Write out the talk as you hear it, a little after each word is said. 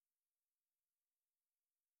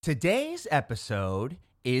Today's episode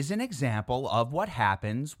is an example of what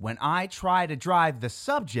happens when I try to drive the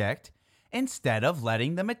subject instead of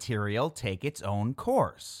letting the material take its own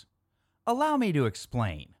course. Allow me to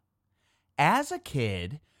explain. As a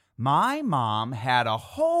kid, my mom had a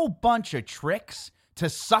whole bunch of tricks to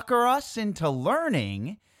sucker us into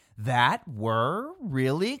learning that were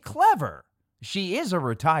really clever. She is a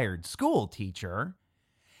retired school teacher,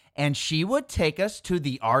 and she would take us to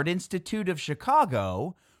the Art Institute of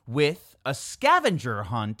Chicago with a scavenger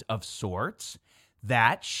hunt of sorts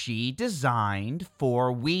that she designed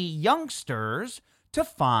for we youngsters to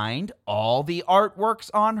find all the artworks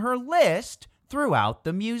on her list throughout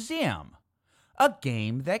the museum. A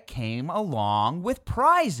game that came along with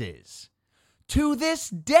prizes. To this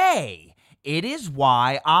day, it is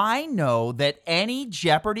why I know that any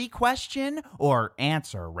Jeopardy question, or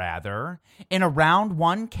answer rather, in a round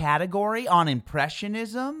one category on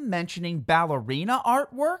Impressionism mentioning ballerina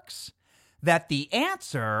artworks, that the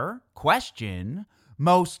answer, question,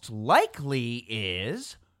 most likely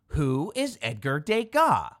is, who is Edgar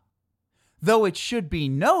Degas? Though it should be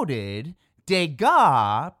noted,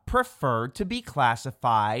 Degas preferred to be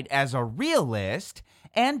classified as a realist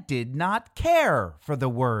and did not care for the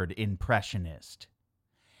word impressionist.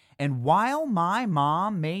 And while my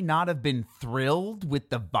mom may not have been thrilled with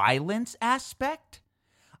the violence aspect,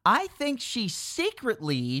 I think she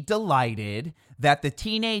secretly delighted that the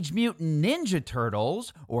Teenage Mutant Ninja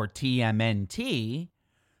Turtles, or TMNT,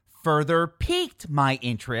 further piqued my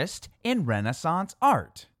interest in Renaissance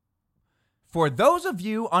art. For those of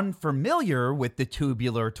you unfamiliar with the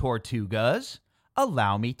tubular Tortugas,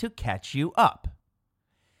 allow me to catch you up.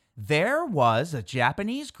 There was a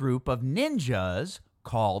Japanese group of ninjas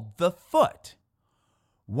called the Foot.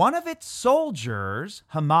 One of its soldiers,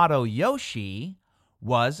 Hamato Yoshi,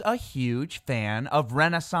 was a huge fan of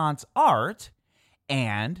Renaissance art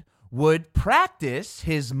and would practice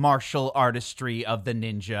his martial artistry of the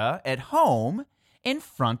ninja at home in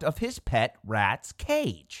front of his pet rat's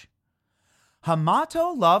cage.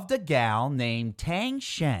 Hamato loved a gal named Tang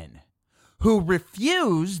Shen, who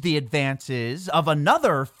refused the advances of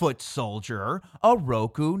another foot soldier,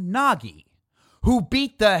 Oroku Nagi, who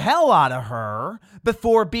beat the hell out of her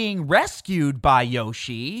before being rescued by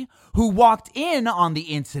Yoshi, who walked in on the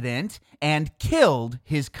incident and killed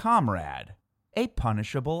his comrade, a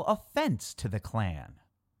punishable offense to the clan.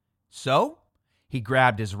 So, he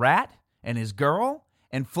grabbed his rat and his girl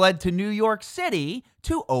and fled to New York City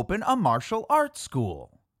to open a martial arts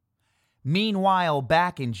school. Meanwhile,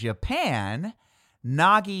 back in Japan,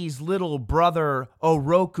 Nagi's little brother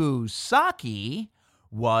Oroku Saki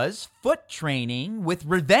was foot training with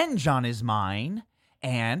revenge on his mind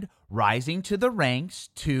and rising to the ranks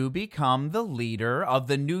to become the leader of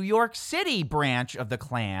the New York City branch of the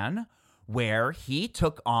clan, where he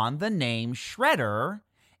took on the name Shredder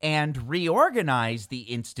and reorganized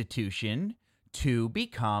the institution to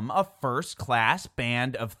become a first-class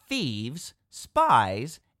band of thieves,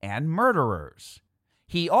 spies, and murderers.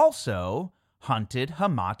 He also hunted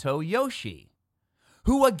Hamato Yoshi,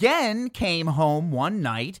 who again came home one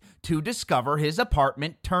night to discover his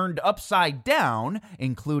apartment turned upside down,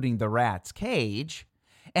 including the rat's cage,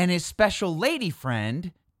 and his special lady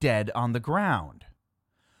friend dead on the ground.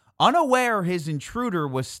 Unaware his intruder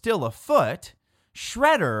was still afoot,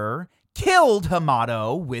 Shredder killed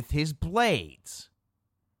Hamato with his blades.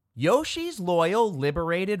 Yoshi's loyal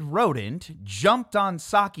liberated rodent jumped on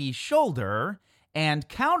Saki's shoulder and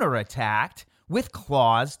counterattacked with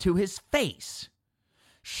claws to his face.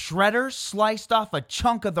 Shredder sliced off a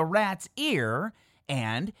chunk of the rat's ear,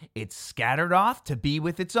 and it scattered off to be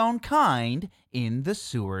with its own kind in the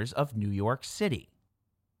sewers of New York City.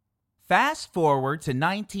 Fast forward to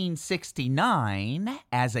 1969,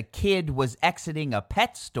 as a kid was exiting a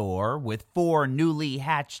pet store with 4 newly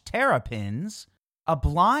hatched terrapins, a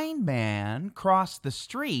blind man crossed the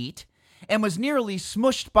street and was nearly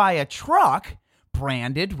smushed by a truck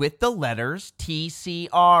branded with the letters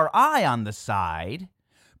TCRI on the side,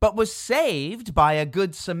 but was saved by a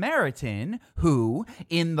good Samaritan who,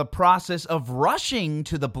 in the process of rushing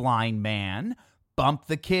to the blind man, bumped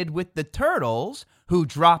the kid with the turtles, who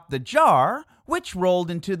dropped the jar, which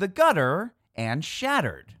rolled into the gutter and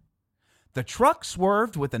shattered. The truck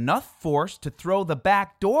swerved with enough force to throw the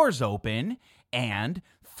back doors open and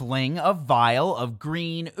fling a vial of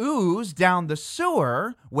green ooze down the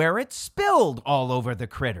sewer, where it spilled all over the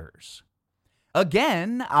critters.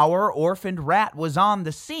 Again, our orphaned rat was on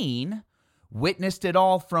the scene, witnessed it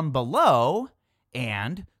all from below,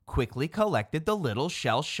 and quickly collected the little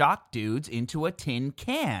shell-shocked dudes into a tin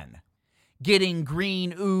can, getting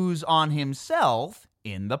green ooze on himself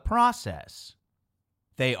in the process.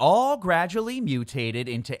 They all gradually mutated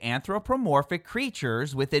into anthropomorphic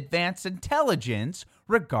creatures with advanced intelligence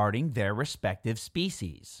regarding their respective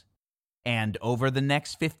species. And over the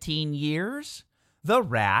next 15 years, the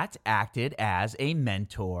rat acted as a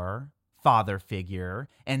mentor, father figure,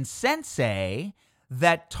 and sensei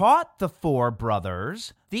that taught the four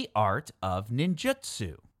brothers the art of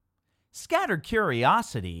ninjutsu. Scattered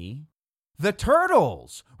curiosity, the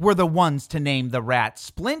turtles were the ones to name the rat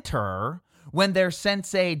Splinter when their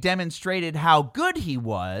sensei demonstrated how good he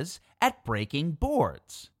was at breaking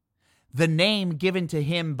boards. The name given to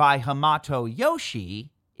him by Hamato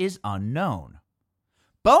Yoshi is unknown.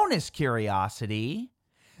 Bonus curiosity,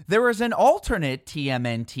 there is an alternate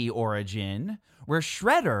TMNT origin where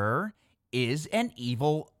Shredder is an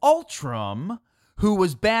evil Ultram who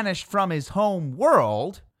was banished from his home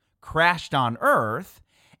world, crashed on Earth,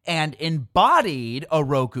 and embodied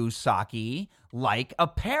Oroku Saki like a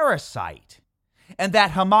parasite. And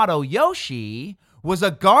that Hamato Yoshi was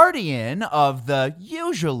a guardian of the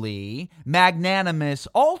usually magnanimous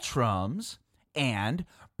Ultrams and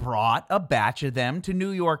brought a batch of them to New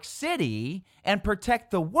York City and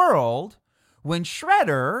protect the world when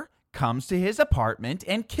Shredder comes to his apartment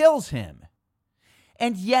and kills him.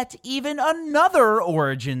 And yet even another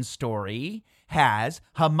origin story has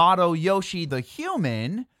Hamato Yoshi the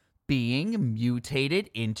human being mutated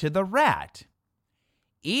into the rat.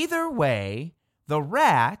 Either way, the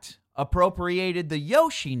rat appropriated the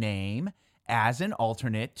Yoshi name as an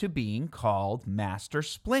alternate to being called Master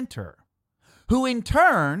Splinter, who in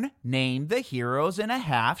turn named the heroes in a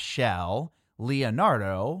half shell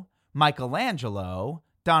Leonardo, Michelangelo,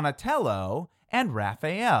 Donatello, and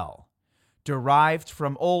Raphael, derived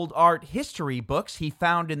from old art history books he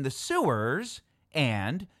found in the sewers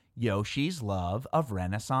and Yoshi's love of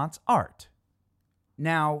Renaissance art.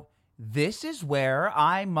 Now, this is where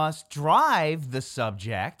I must drive the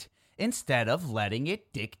subject instead of letting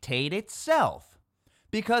it dictate itself,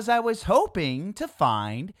 because I was hoping to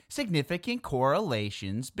find significant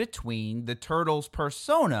correlations between the turtles'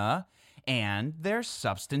 persona and their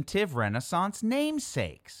substantive Renaissance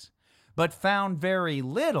namesakes, but found very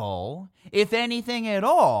little, if anything at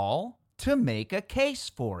all, to make a case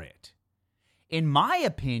for it. In my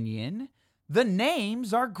opinion, the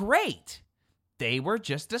names are great. They were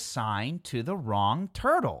just assigned to the wrong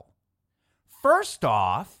turtle. First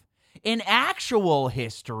off, in actual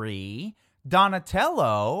history,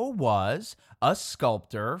 Donatello was a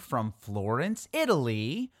sculptor from Florence,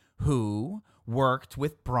 Italy, who worked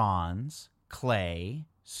with bronze, clay,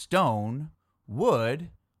 stone, wood,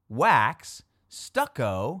 wax,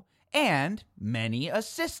 stucco, and many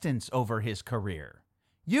assistants over his career,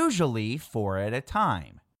 usually 4 at a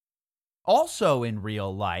time. Also in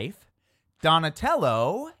real life,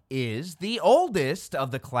 Donatello is the oldest of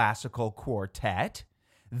the classical quartet,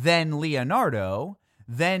 then Leonardo,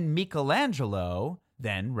 then Michelangelo,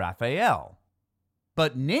 then Raphael.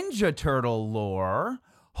 But Ninja Turtle lore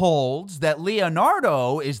holds that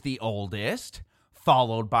Leonardo is the oldest,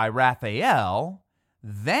 followed by Raphael,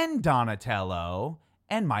 then Donatello,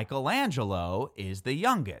 and Michelangelo is the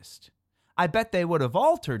youngest. I bet they would have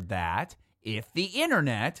altered that if the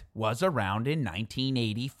internet was around in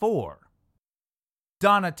 1984.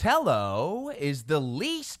 Donatello is the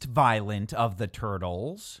least violent of the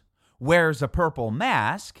turtles, wears a purple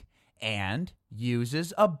mask, and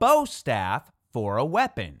uses a bow staff for a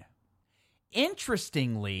weapon.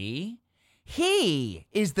 Interestingly, he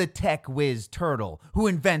is the tech whiz turtle who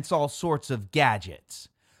invents all sorts of gadgets,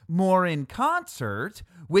 more in concert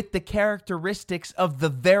with the characteristics of the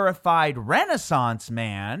verified Renaissance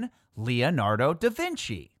man, Leonardo da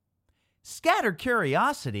Vinci. Scattered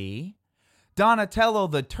curiosity, Donatello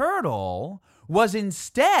the Turtle was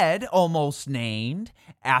instead almost named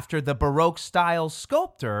after the Baroque-style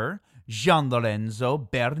sculptor Gian Lorenzo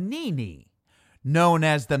Bernini, known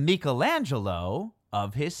as the Michelangelo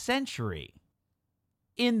of his century.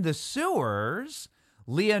 In the sewers,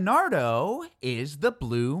 Leonardo is the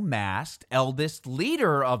blue-masked eldest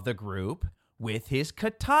leader of the group with his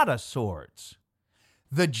katana swords.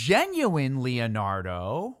 The genuine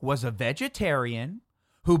Leonardo was a vegetarian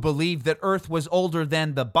who believed that Earth was older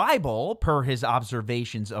than the Bible per his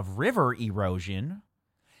observations of river erosion,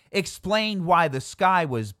 explained why the sky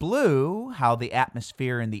was blue, how the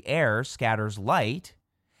atmosphere in the air scatters light,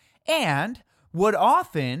 and would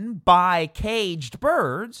often buy caged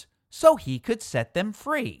birds so he could set them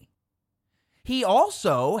free. He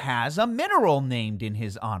also has a mineral named in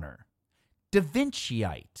his honor, Da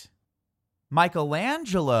Vinciite.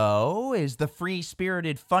 Michelangelo is the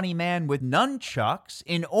free-spirited funny man with nunchucks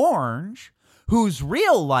in orange, whose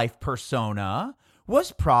real-life persona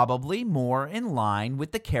was probably more in line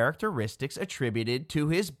with the characteristics attributed to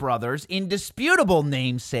his brother's indisputable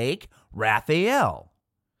namesake, Raphael.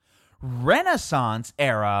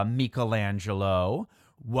 Renaissance-era Michelangelo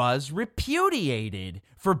was repudiated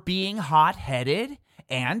for being hot-headed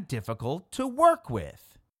and difficult to work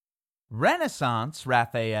with. Renaissance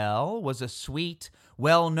Raphael was a sweet,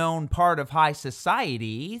 well-known part of high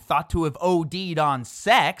society thought to have OD'd on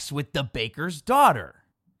sex with the baker's daughter.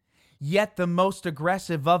 Yet the most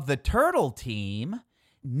aggressive of the turtle team,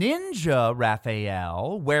 Ninja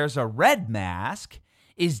Raphael, wears a red mask,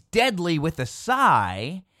 is deadly with a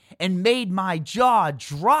sigh, and made my jaw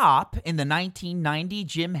drop in the 1990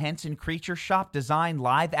 Jim Henson Creature Shop design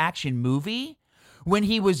live-action movie when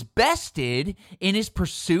he was bested in his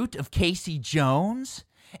pursuit of Casey Jones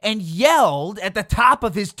and yelled at the top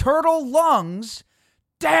of his turtle lungs,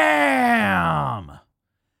 "Damn!"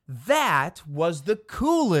 That was the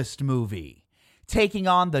coolest movie, taking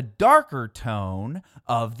on the darker tone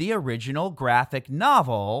of the original graphic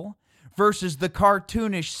novel versus the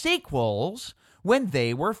cartoonish sequels when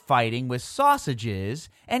they were fighting with sausages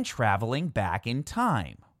and traveling back in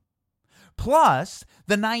time. Plus,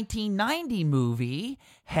 the 1990 movie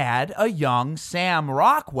had a young Sam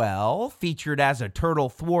Rockwell featured as a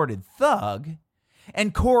turtle-thwarted thug,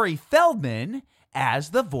 and Corey Feldman as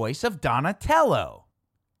the voice of Donatello.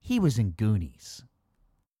 He was in Goonies.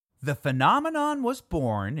 The phenomenon was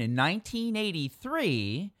born in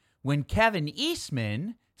 1983 when Kevin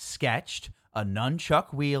Eastman sketched a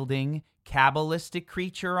nunchuck-wielding, Kabbalistic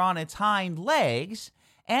creature on its hind legs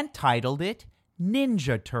and titled it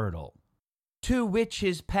Ninja Turtle, to which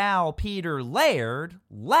his pal Peter Laird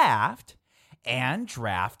laughed and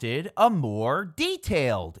drafted a more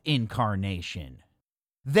detailed incarnation.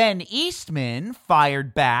 Then Eastman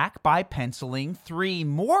fired back by penciling 3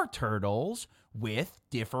 more turtles with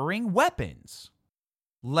differing weapons.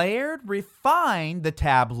 Laird refined the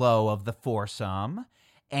tableau of the foursome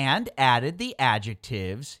and added the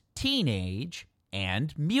adjectives teenage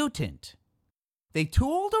and mutant. They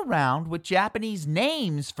tooled around with Japanese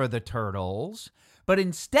names for the turtles, but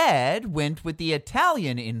instead went with the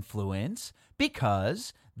Italian influence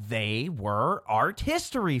because they were art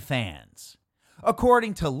history fans.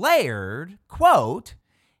 According to Laird, quote,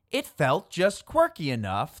 "It felt just quirky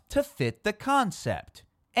enough to fit the concept,"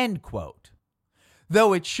 end quote.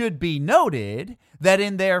 Though it should be noted that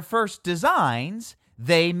in their first designs,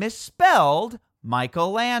 they misspelled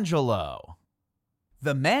Michelangelo.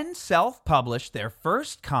 The men self-published their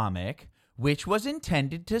first comic, which was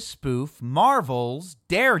intended to spoof Marvel's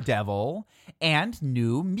Daredevil and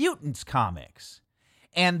New Mutants comics.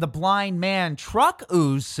 And the Blind Man Truck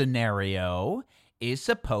Ooze scenario is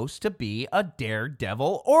supposed to be a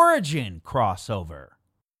Daredevil origin crossover.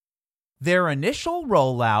 Their initial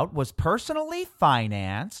rollout was personally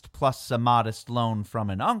financed, plus a modest loan from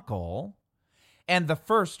an uncle, and the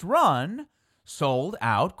first run sold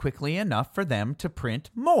out quickly enough for them to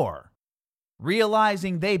print more,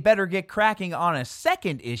 realizing they better get cracking on a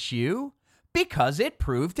second issue because it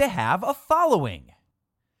proved to have a following.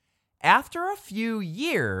 After a few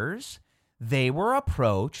years, they were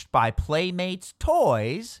approached by Playmates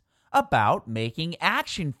Toys about making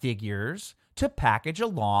action figures to package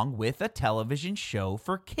along with a television show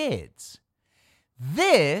for kids.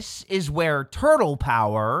 This is where Turtle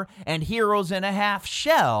Power and Heroes in a Half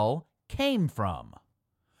Shell came from.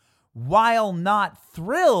 While not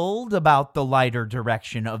thrilled about the lighter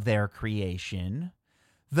direction of their creation,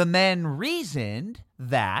 the men reasoned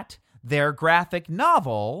that their graphic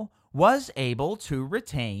novel was able to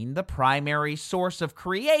retain the primary source of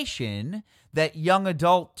creation that young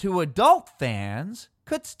adult to adult fans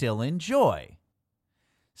could still enjoy.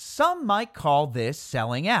 Some might call this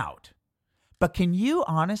selling out, but can you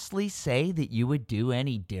honestly say that you would do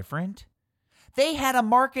any different? They had a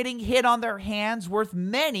marketing hit on their hands worth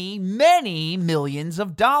many, many millions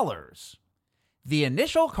of dollars. The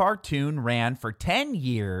initial cartoon ran for 10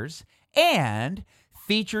 years and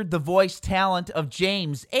featured the voice talent of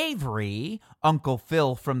James Avery, Uncle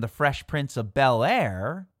Phil from The Fresh Prince of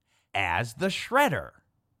Bel-Air, as the Shredder.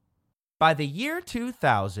 By the year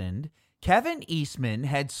 2000, Kevin Eastman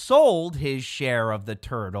had sold his share of the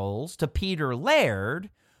Turtles to Peter Laird,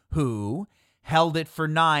 who held it for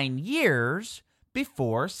 9 years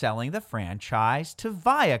before selling the franchise to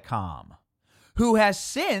Viacom, who has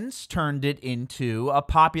since turned it into a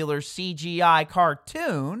popular CGI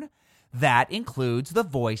cartoon that includes the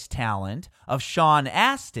voice talent of Sean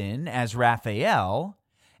Astin as Raphael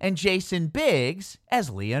and Jason Biggs as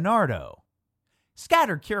Leonardo.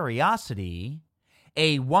 Scattered Curiosity,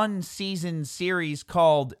 a 1-season series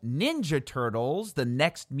called Ninja Turtles: The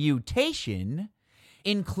Next Mutation,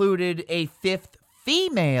 included a fifth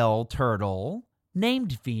female turtle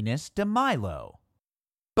named Venus de Milo.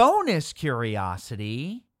 Bonus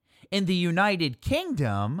curiosity, in the United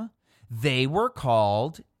Kingdom, they were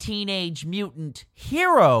called Teenage Mutant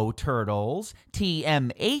Hero Turtles,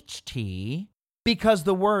 TMHT, because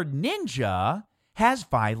the word ninja has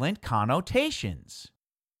violent connotations.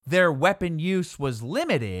 Their weapon use was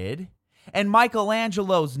limited, and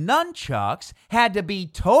Michelangelo's nunchucks had to be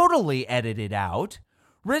totally edited out,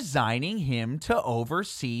 resigning him to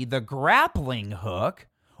oversee the grappling hook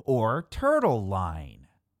or turtle line.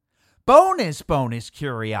 Bonus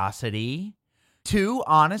curiosity, 2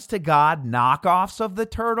 honest-to-God knockoffs of the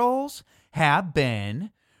Turtles have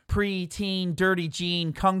been Preteen Dirty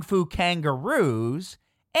Jean Kung Fu Kangaroos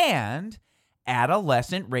and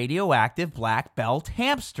adolescent radioactive black belt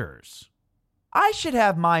hamsters. I should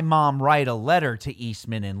have my mom write a letter to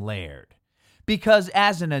Eastman and Laird, because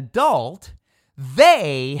as an adult,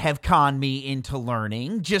 they have conned me into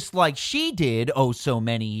learning just like she did oh so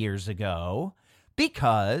many years ago,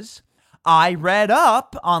 because I read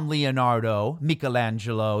up on Leonardo,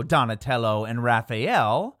 Michelangelo, Donatello, and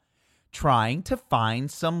Raphael, trying to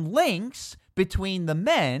find some links between the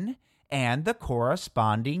men and the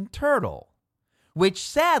corresponding turtle, which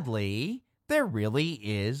sadly, there really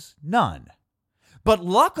is none. But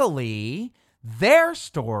luckily, their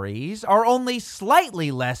stories are only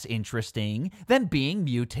slightly less interesting than being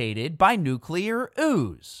mutated by nuclear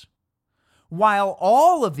ooze. While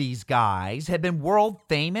all of these guys have been world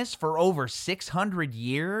famous for over 600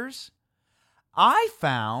 years, I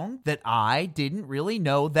found that I didn't really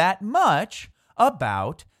know that much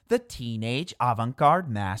about the teenage avant-garde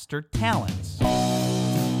master talents.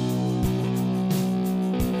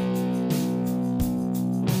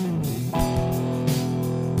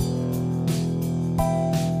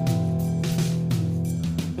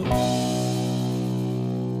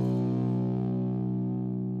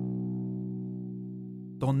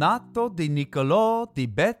 Donato di Niccolò di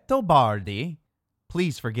Betto Bardi,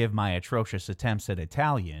 please forgive my atrocious attempts at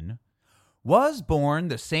Italian, was born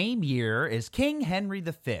the same year as King Henry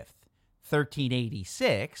V,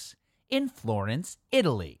 1386, in Florence,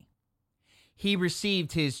 Italy. He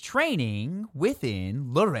received his training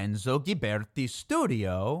within Lorenzo Ghiberti's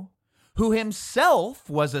studio, who himself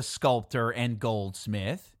was a sculptor and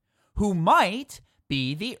goldsmith, who might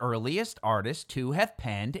be the earliest artist to have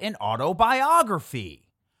penned an autobiography,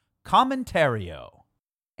 Commentario,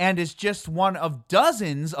 and is just one of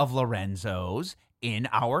dozens of Lorenzos in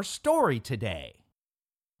our story today.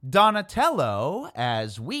 Donatello,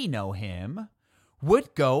 as we know him,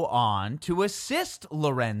 would go on to assist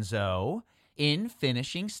Lorenzo in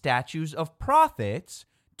finishing statues of prophets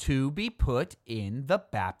to be put in the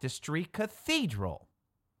Baptistry Cathedral.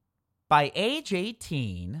 By age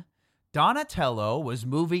 18, Donatello was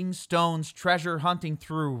moving stones treasure hunting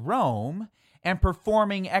through Rome and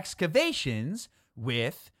performing excavations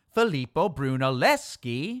with Filippo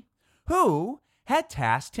Brunelleschi, who had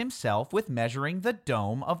tasked himself with measuring the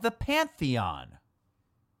dome of the Pantheon.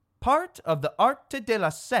 Part of the Arte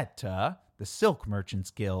della Seta, the Silk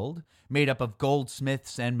Merchants Guild, made up of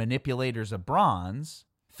goldsmiths and manipulators of bronze,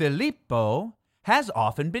 Filippo has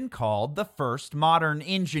often been called the first modern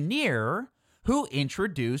engineer who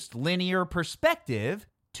introduced linear perspective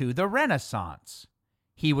to the Renaissance.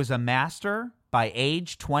 He was a master by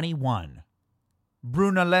age 21.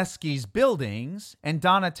 Brunelleschi's buildings and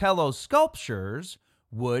Donatello's sculptures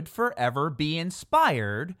would forever be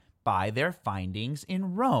inspired by their findings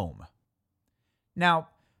in Rome. Now,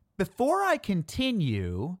 before I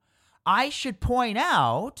continue, I should point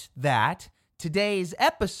out that today's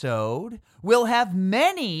episode will have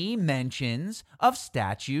many mentions of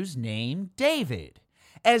statues named David,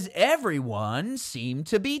 as everyone seemed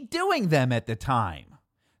to be doing them at the time.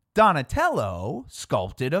 Donatello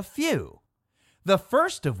sculpted a few, the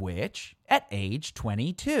first of which at age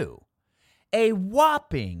 22. A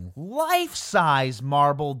whopping life-size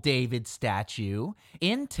marble David statue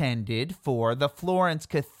intended for the Florence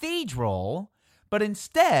Cathedral, but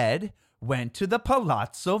instead went to the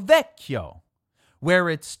Palazzo Vecchio, where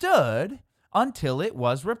it stood until it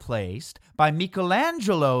was replaced by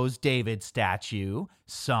Michelangelo's David statue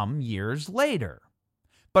some years later.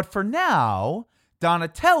 But for now,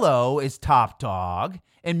 Donatello is top dog,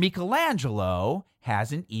 and Michelangelo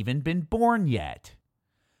hasn't even been born yet.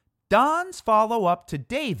 Don's follow-up to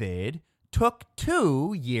David took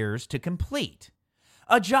 2 years to complete,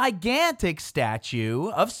 a gigantic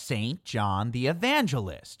statue of St. John the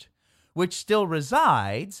Evangelist, which still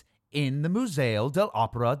resides in the Museo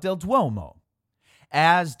dell'Opera del Duomo,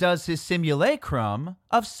 as does his simulacrum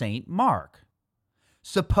of St. Mark.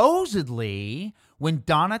 Supposedly, When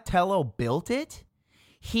Donatello built it,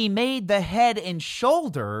 he made the head and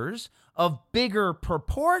shoulders of bigger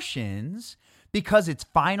proportions because its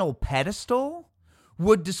final pedestal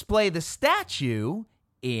would display the statue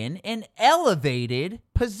in an elevated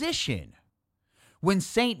position. When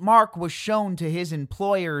St. Mark was shown to his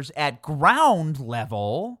employers at ground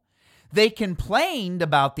level, they complained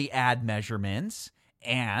about the ad measurements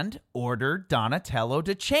and ordered Donatello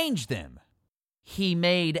to change them. He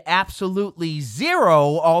made absolutely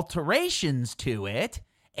zero alterations to it,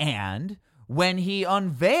 and when he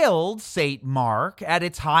unveiled St. Mark at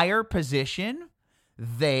its higher position,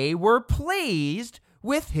 they were pleased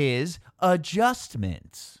with his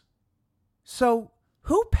adjustments. So,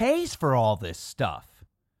 who pays for all this stuff?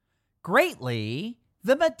 Greatly,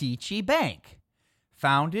 the Medici Bank,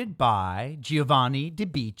 founded by Giovanni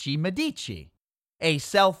di Medici, a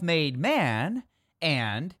self-made man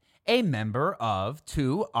and a member of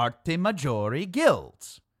two Arte Maggiori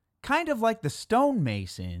guilds, kind of like the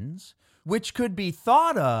stonemasons, which could be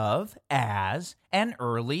thought of as an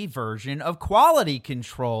early version of quality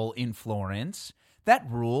control in Florence that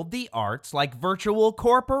ruled the arts like virtual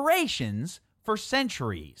corporations for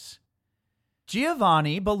centuries.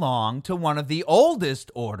 Giovanni belonged to one of the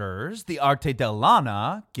oldest orders, the Arte del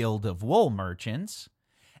Lana, Guild of Wool Merchants,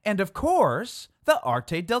 and of course, the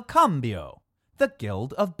Arte del Cambio, the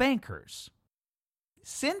Guild of Bankers.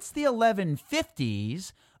 Since the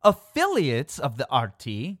 1150s, affiliates of the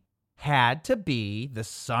Arte had to be the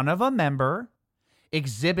son of a member,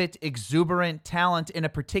 exhibit exuberant talent in a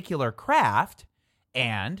particular craft,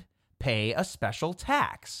 and pay a special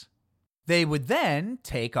tax. They would then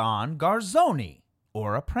take on garzoni,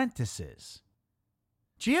 or apprentices.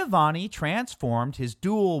 Giovanni transformed his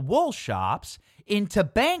dual wool shops into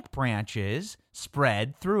bank branches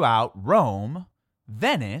spread throughout Rome,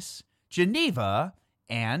 Venice, Geneva,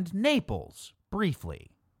 and Naples,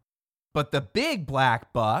 briefly. But the big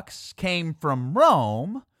black bucks came from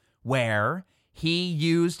Rome, where he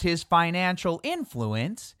used his financial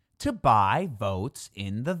influence to buy votes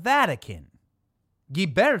in the Vatican.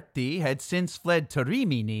 Ghiberti had since fled to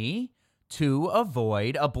Rimini to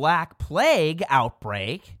avoid a Black Plague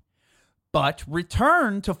outbreak, but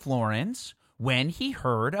returned to Florence when he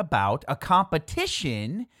heard about a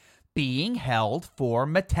competition being held for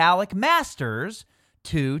metallic masters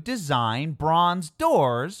to design bronze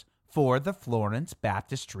doors for the Florence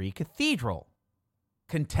Baptistery Cathedral.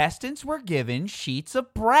 Contestants were given sheets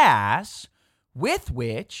of brass with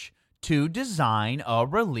which to design a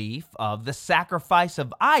relief of the sacrifice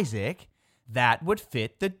of Isaac that would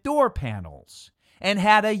fit the door panels, and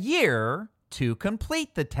had a year to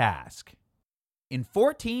complete the task. In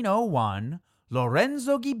 1401,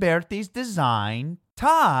 Lorenzo Ghiberti's design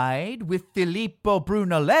tied with Filippo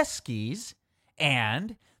Brunelleschi's,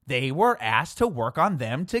 and they were asked to work on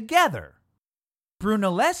them together.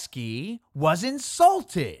 Brunelleschi was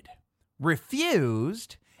insulted,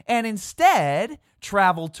 refused, and instead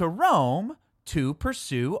traveled to Rome to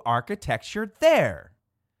pursue architecture there.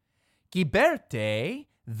 Ghiberti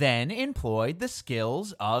then employed the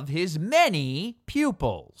skills of his many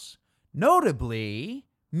pupils, notably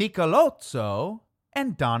Michelozzo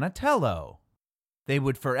and Donatello. They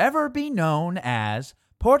would forever be known as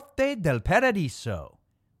Porte del Paradiso,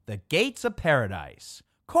 the Gates of Paradise,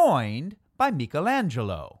 coined by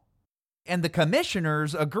Michelangelo. And the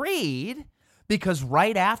commissioners agreed because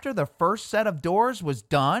right after the first set of doors was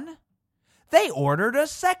done, they ordered a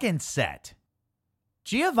second set.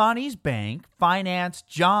 Giovanni's bank financed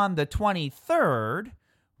John the 23rd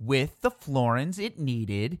with the florins it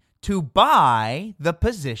needed to buy the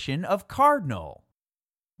position of cardinal.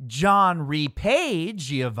 John repaid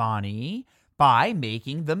Giovanni by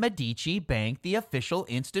making the Medici Bank the official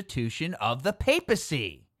institution of the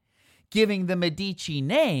papacy, giving the Medici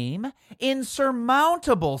name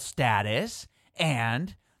insurmountable status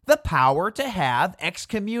and the power to have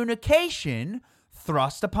excommunication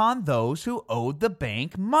thrust upon those who owed the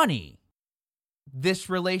bank money. This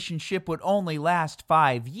relationship would only last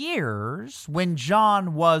 5 years when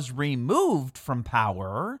John was removed from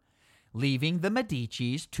power, leaving the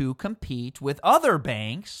Medicis to compete with other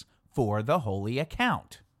banks for the Holy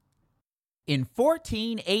Account. In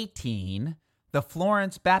 1418, the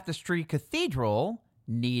Florence Baptistery Cathedral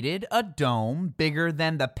needed a dome bigger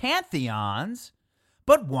than the Pantheon's,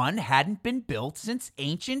 but one hadn't been built since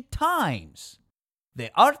ancient times. The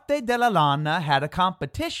Arte della Lana had a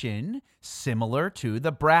competition, similar to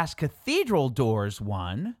the brass cathedral doors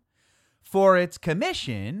one, for its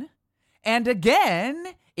commission, and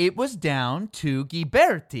again it was down to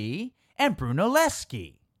Ghiberti and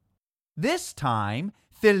Brunelleschi. This time,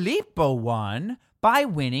 Filippo won by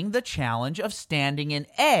winning the challenge of standing an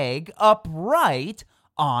egg upright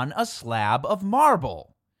on a slab of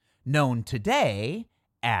marble, known today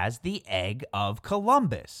as the Egg of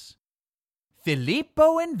Columbus.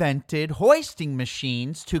 Filippo invented hoisting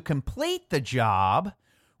machines to complete the job,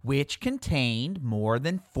 which contained more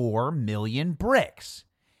than 4 million bricks.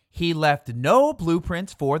 He left no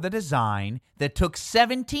blueprints for the design that took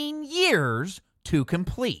 17 years to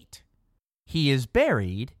complete. He is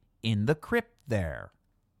buried in the crypt there.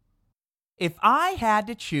 If I had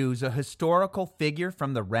to choose a historical figure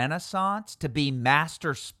from the Renaissance to be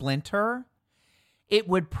Master Splinter, it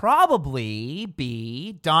would probably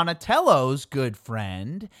be Donatello's good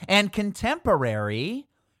friend and contemporary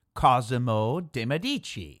Cosimo de'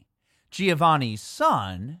 Medici, Giovanni's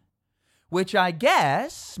son, which I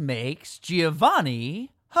guess makes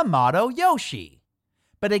Giovanni Hamato Yoshi.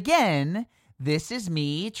 But again, this is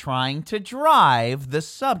me trying to drive the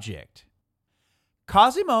subject.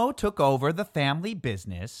 Cosimo took over the family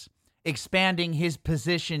business, expanding his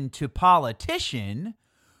position to politician,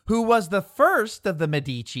 who was the first of the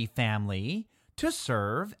Medici family to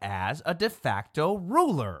serve as a de facto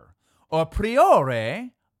ruler, or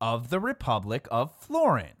priore, of the Republic of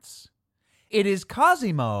Florence. It is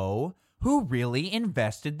Cosimo who really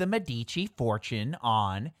invested the Medici fortune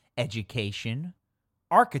on education,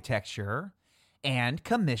 architecture, and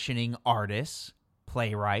commissioning artists,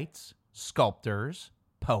 playwrights, sculptors,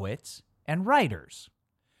 poets, and writers.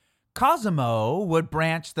 Cosimo would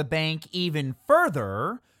branch the bank even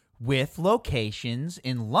further with locations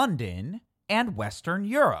in London and Western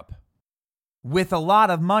Europe. With a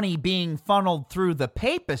lot of money being funneled through the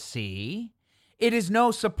papacy, it is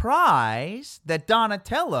no surprise that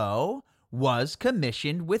Donatello was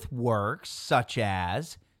commissioned with works such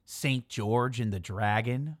as St. George and the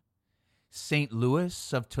Dragon, St.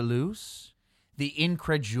 Louis of Toulouse, the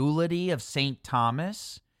Incredulity of St.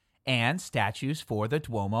 Thomas, and statues for the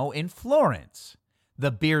Duomo in Florence,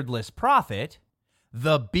 the Beardless Prophet,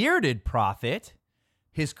 the Bearded Prophet,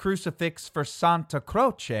 his crucifix for Santa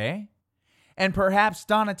Croce, and perhaps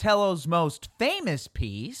Donatello's most famous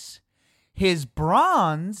piece, his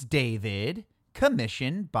bronze David,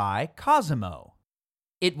 commissioned by Cosimo.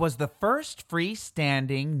 It was the first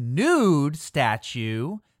freestanding nude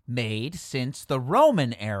statue made since the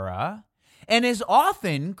Roman era, and is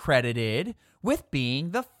often credited with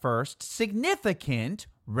being the first significant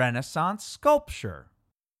Renaissance sculpture.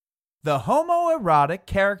 The homoerotic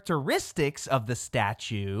characteristics of the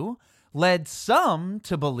statue led some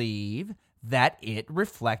to believe that it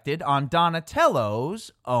reflected on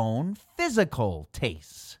Donatello's own physical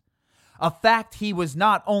tastes, a fact he was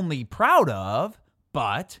not only proud of,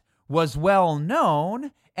 but was well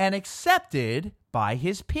known and accepted by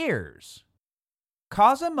his peers.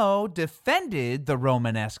 Cosimo defended the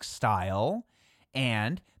Romanesque style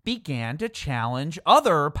and began to challenge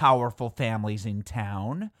other powerful families in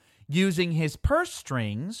town, using his purse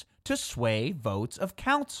strings to sway votes of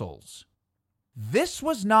councils. This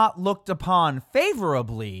was not looked upon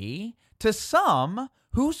favorably to some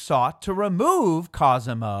who sought to remove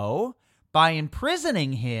Cosimo by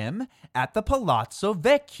imprisoning him at the Palazzo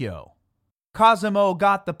Vecchio. Cosimo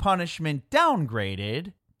got the punishment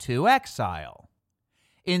downgraded to exile.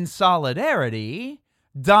 In solidarity,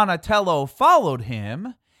 Donatello followed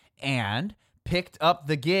him and picked up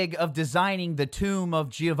the gig of designing the tomb of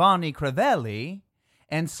Giovanni Crivelli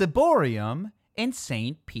and Ciborium in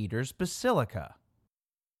St. Peter's Basilica.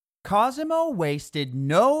 Cosimo wasted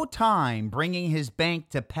no time bringing his bank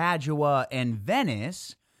to Padua and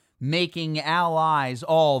Venice, making allies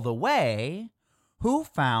all the way, who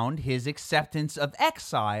found his acceptance of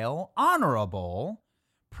exile honorable,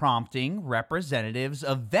 prompting representatives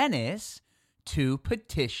of Venice to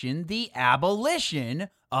petition the abolition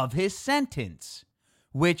of his sentence,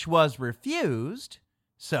 which was refused.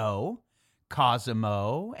 So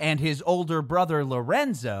Cosimo and his older brother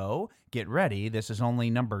Lorenzo, get ready, this is only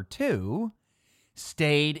number 2,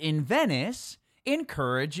 stayed in Venice,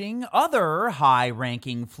 encouraging other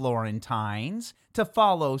high-ranking Florentines to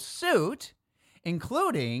follow suit,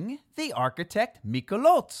 including the architect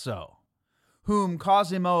Michelozzo, whom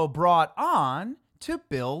Cosimo brought on to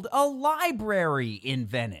build a library in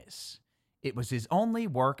Venice. It was his only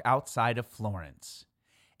work outside of Florence,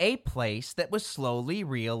 a place that was slowly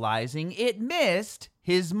realizing it missed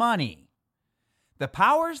his money. The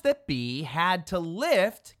powers that be had to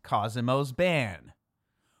lift Cosimo's ban.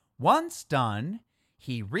 Once done,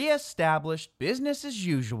 he reestablished business as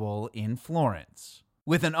usual in Florence,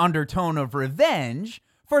 with an undertone of revenge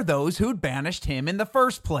for those who'd banished him in the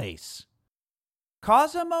first place.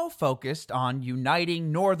 Cosimo focused on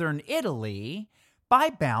uniting northern Italy by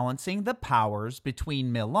balancing the powers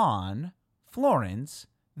between Milan, Florence,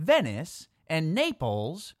 Venice, and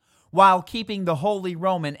Naples, while keeping the Holy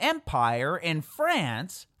Roman Empire and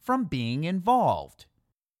France from being involved.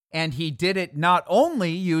 And he did it not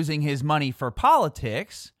only using his money for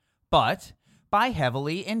politics, but by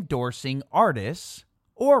heavily endorsing artists,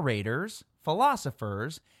 orators,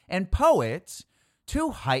 philosophers, and poets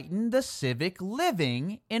to heighten the civic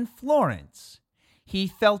living in Florence. He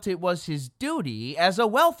felt it was his duty as a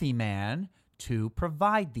wealthy man to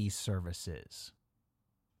provide these services.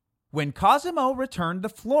 When Cosimo returned to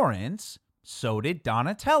Florence, so did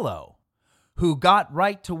Donatello, who got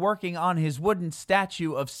right to working on his wooden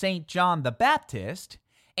statue of St. John the Baptist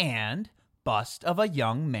and bust of a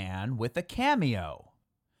young man with a cameo.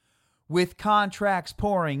 With contracts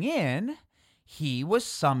pouring in, he was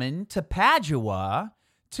summoned to Padua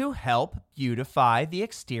to help beautify the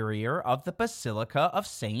exterior of the Basilica of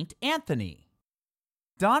St. Anthony.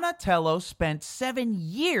 Donatello spent 7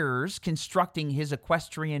 years constructing his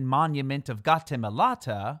equestrian monument of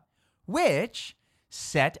Gattamelata, which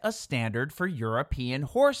set a standard for European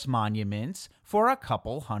horse monuments for a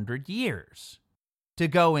couple hundred years. To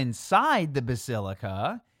go inside the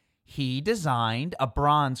basilica, he designed a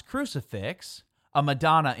bronze crucifix, a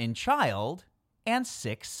Madonna and Child, and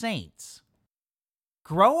 6 saints.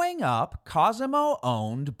 Growing up, Cosimo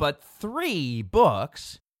owned but 3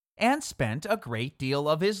 books and spent a great deal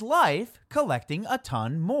of his life collecting a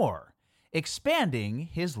ton more, expanding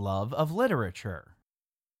his love of literature.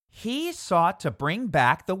 He sought to bring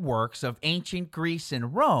back the works of ancient Greece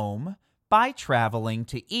and Rome by traveling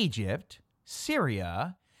to Egypt,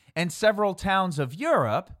 Syria, and several towns of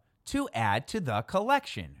Europe to add to the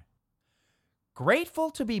collection.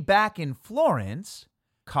 Grateful to be back in Florence,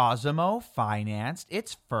 Cosimo financed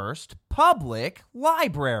its first public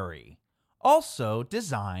library, also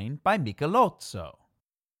designed by Michelozzo.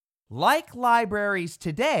 Like libraries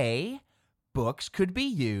today, books could be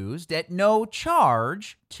used at no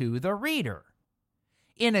charge to the reader.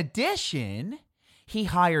 In addition, he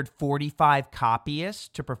hired 45 copyists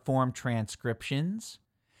to perform transcriptions,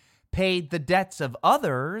 paid the debts of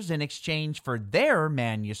others in exchange for their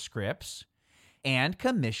manuscripts, and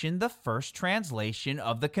commissioned the first translation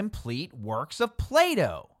of the complete works of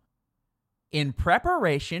Plato. In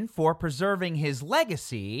preparation for preserving his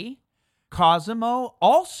legacy, Cosimo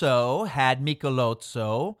also had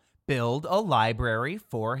Michelozzo build a library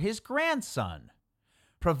for his grandson,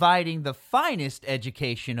 providing the finest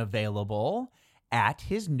education available at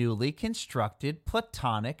his newly constructed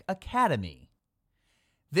Platonic Academy.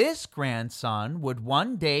 This grandson would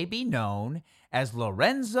one day be known as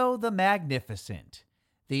Lorenzo the Magnificent,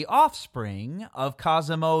 the offspring of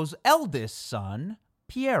Cosimo's eldest son,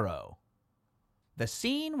 Piero. The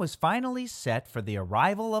scene was finally set for the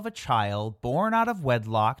arrival of a child born out of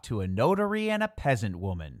wedlock to a notary and a peasant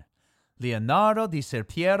woman, Leonardo di Ser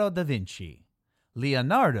Piero da Vinci.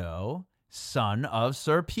 Leonardo, son of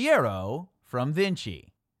Ser Piero from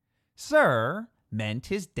Vinci. Sir meant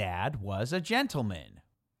his dad was a gentleman.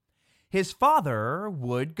 His father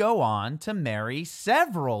would go on to marry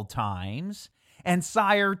several times and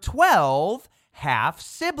sire 12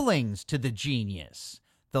 half-siblings to the genius.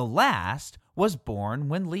 The last was born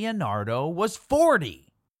when Leonardo was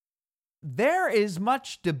 40. There is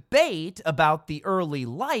much debate about the early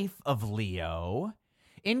life of Leo,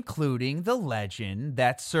 including the legend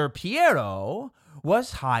that Ser Piero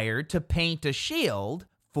was hired to paint a shield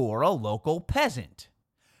for a local peasant,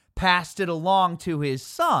 passed it along to his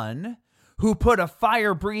son, who put a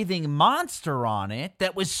fire-breathing monster on it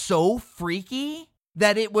that was so freaky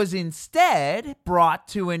that it was instead brought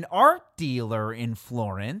to an art dealer in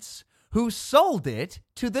Florence, who sold it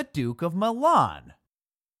to the Duke of Milan.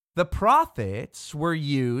 The profits were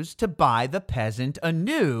used to buy the peasant a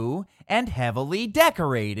new and heavily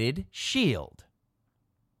decorated shield.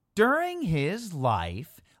 During his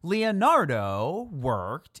life, Leonardo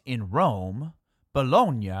worked in Rome,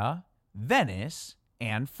 Bologna, Venice,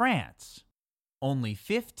 and France. Only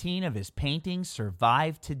 15 of his paintings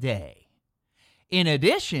survive today. In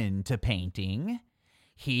addition to painting,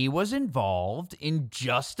 he was involved in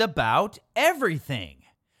just about everything,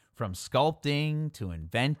 from sculpting to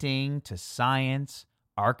inventing to science,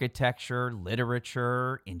 architecture,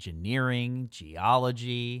 literature, engineering,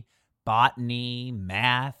 geology, botany,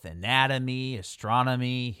 math, anatomy,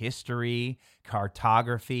 astronomy, history,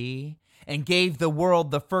 cartography, and gave the world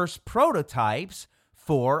the first prototypes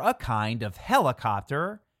for a kind of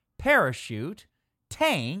helicopter, parachute,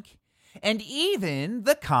 tank, and even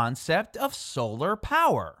the concept of solar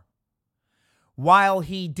power. While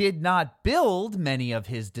he did not build many of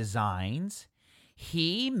his designs,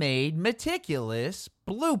 he made meticulous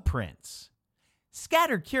blueprints.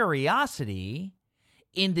 Scattered curiosity,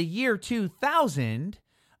 in the year 2000,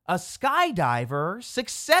 a skydiver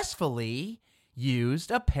successfully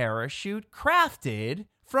used a parachute crafted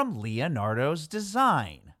from Leonardo's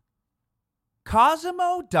design.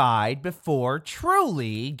 Cosimo died before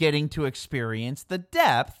truly getting to experience the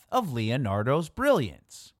depth of Leonardo's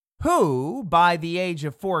brilliance, who, by the age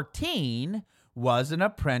of 14, was an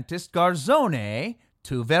apprentice garzone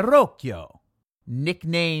to Verrocchio,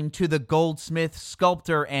 nicknamed to the goldsmith,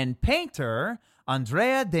 sculptor, and painter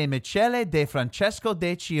Andrea de Michele de Francesco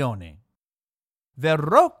de Cione.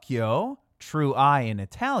 Verrocchio, true I in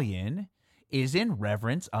Italian, is in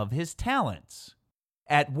reverence of his talents.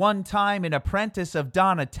 At one time an apprentice of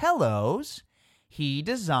Donatello's, he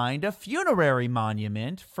designed a funerary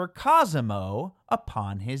monument for Cosimo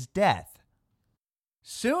upon his death.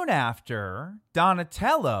 Soon after,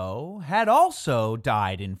 Donatello had also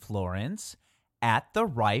died in Florence at the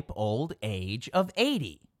ripe old age of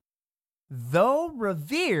 80. Though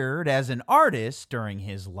revered as an artist during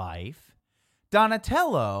his life,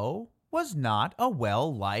 Donatello was not a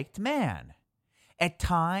well-liked man. At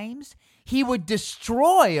times, he would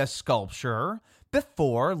destroy a sculpture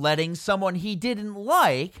before letting someone he didn't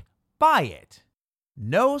like buy it.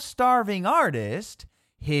 No starving artist,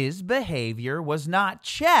 his behavior was not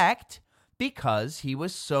checked because he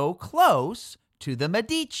was so close to the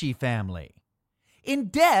Medici family. In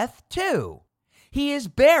death, too, he is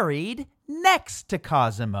buried next to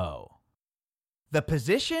Cosimo. The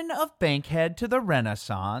position of bankhead to the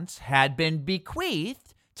Renaissance had been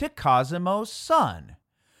bequeathed to Cosimo's son,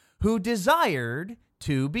 who desired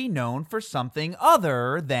to be known for something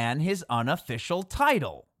other than his unofficial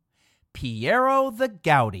title, Piero the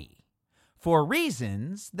Gouty, for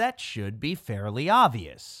reasons that should be fairly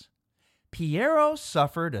obvious. Piero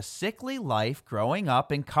suffered a sickly life growing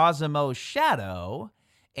up in Cosimo's shadow,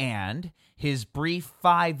 and his brief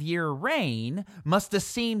 5-year reign must have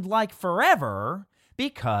seemed like forever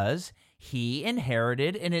because he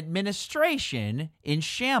inherited an administration in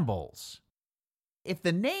shambles. If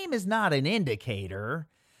the name is not an indicator,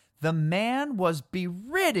 the man was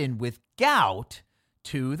bedridden with gout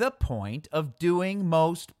to the point of doing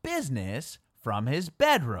most business from his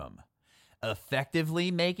bedroom,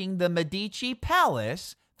 effectively making the Medici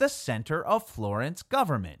Palace the center of Florence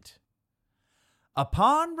government.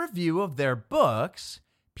 Upon review of their books,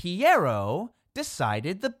 Piero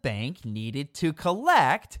decided the bank needed to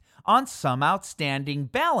collect on some outstanding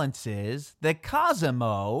balances that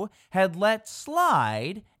Cosimo had let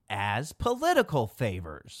slide as political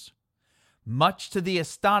favors, much to the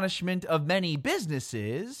astonishment of many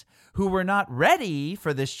businesses who were not ready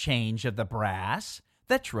for this change of the brass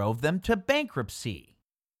that drove them to bankruptcy,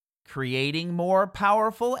 creating more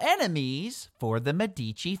powerful enemies for the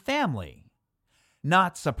Medici family.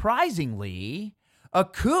 Not surprisingly, a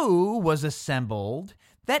coup was assembled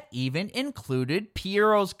that even included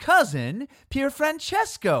Piero's cousin,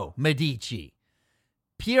 Pierfrancesco Medici.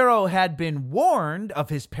 Piero had been warned of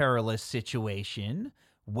his perilous situation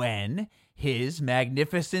when his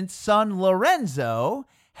magnificent son Lorenzo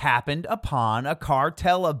happened upon a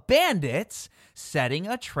cartel of bandits setting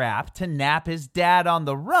a trap to nab his dad on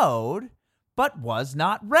the road, but was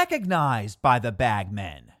not recognized by the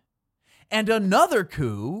bagmen. And another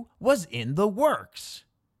coup was in the works.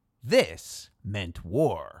 This meant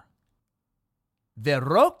war.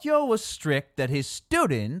 Verrocchio was strict that his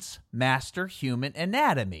students master human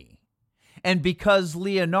anatomy, and because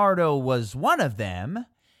Leonardo was one of them,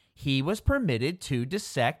 he was permitted to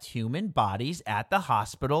dissect human bodies at the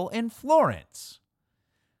hospital in Florence.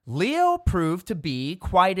 Leo proved to be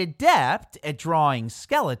quite adept at drawing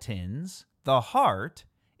skeletons, the heart,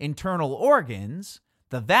 internal organs,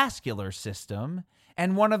 the vascular system,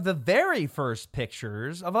 and one of the very first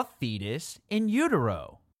pictures of a fetus in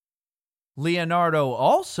utero. Leonardo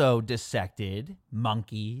also dissected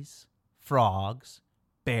monkeys, frogs,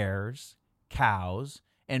 bears, cows,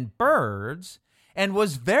 and birds, and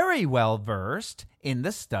was very well versed in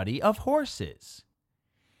the study of horses.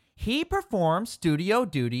 He performed studio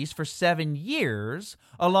duties for 7 years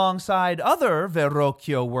alongside other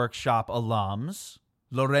Verrocchio workshop alums,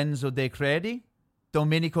 Lorenzo De Credi,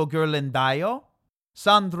 Domenico Ghirlandaio,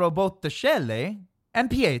 Sandro Botticelli, and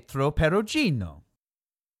Pietro Perugino.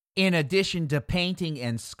 In addition to painting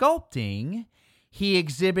and sculpting, he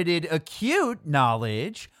exhibited acute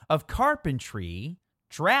knowledge of carpentry,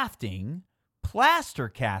 drafting, plaster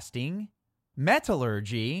casting,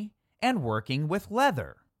 metallurgy, and working with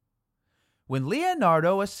leather. When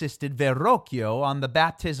Leonardo assisted Verrocchio on the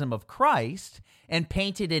baptism of Christ and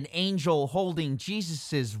painted an angel holding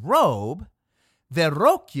Jesus' robe,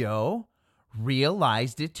 Verrocchio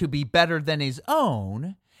realized it to be better than his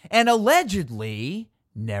own and allegedly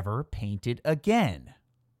never painted again.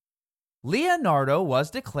 Leonardo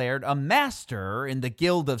was declared a master in the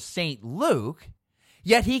Guild of St. Luke,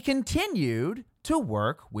 yet he continued to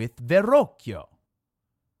work with Verrocchio.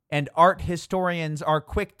 And art historians are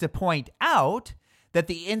quick to point out that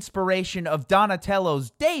the inspiration of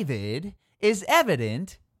Donatello's David is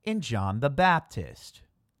evident in John the Baptist.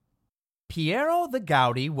 Piero the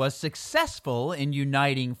Gouty was successful in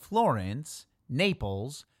uniting Florence,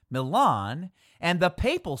 Naples, Milan, and the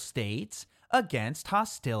Papal States against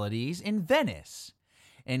hostilities in Venice,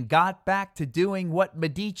 and got back to doing what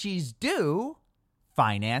Medicis do,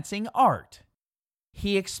 financing art.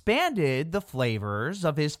 He expanded the flavors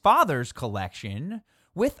of his father's collection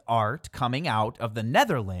with art coming out of the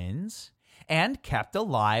Netherlands and kept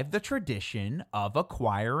alive the tradition of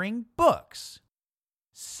acquiring books.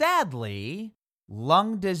 Sadly,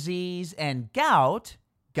 lung disease and gout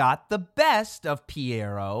got the best of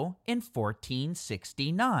Piero in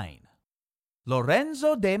 1469.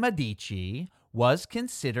 Lorenzo de' Medici was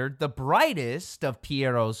considered the brightest of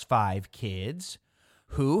Piero's 5 kids,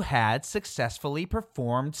 who had successfully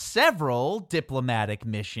performed several diplomatic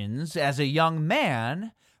missions as a young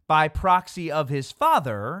man by proxy of his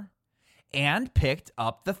father, and picked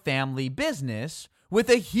up the family business with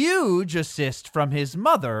a huge assist from his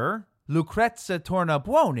mother, Lucrezia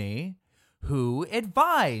Tornabuoni, who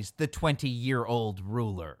advised the 20-year-old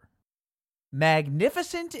ruler.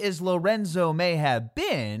 Magnificent as Lorenzo may have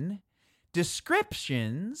been,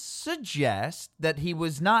 descriptions suggest that he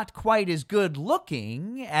was not quite as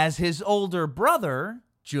good-looking as his older brother,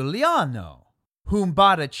 Giuliano, whom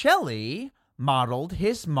Botticelli modeled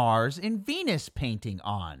his Mars and Venus painting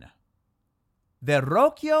on.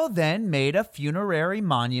 Verrocchio then made a funerary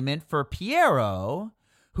monument for Piero,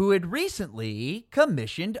 who had recently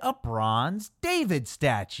commissioned a bronze David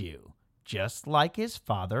statue, just like his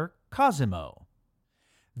father Cosimo.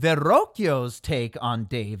 Verrocchio's take on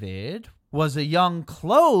David was a young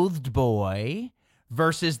clothed boy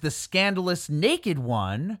versus the scandalous naked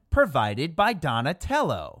one provided by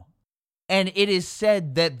Donatello. And it is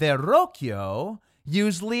said that Verrocchio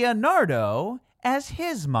used Leonardo as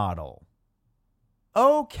his model.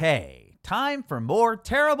 Okay, time for more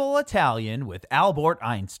terrible Italian with Albert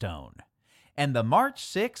Einstein and the March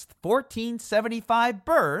 6, 1475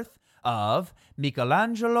 birth of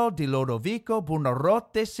Michelangelo di Lodovico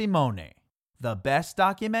Buonarroti Simone, the best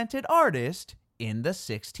documented artist in the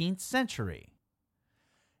 16th century.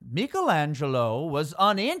 Michelangelo was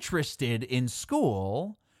uninterested in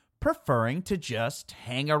school, preferring to just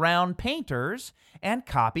hang around painters and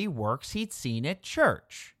copy works he'd seen at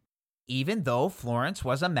church, even though Florence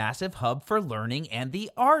was a massive hub for learning and the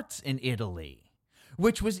arts in Italy,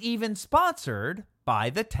 which was even sponsored by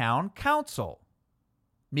the town council.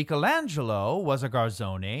 Michelangelo was a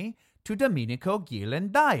garzone to Domenico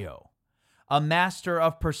Ghirlandaio, a master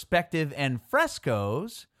of perspective and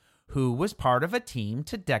frescoes, who was part of a team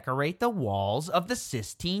to decorate the walls of the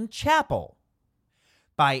Sistine Chapel.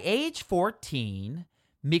 By age 14,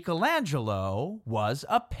 Michelangelo was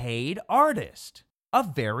a paid artist, a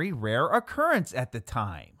very rare occurrence at the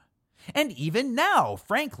time, and even now,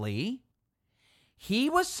 frankly.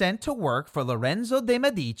 He was sent to work for Lorenzo de'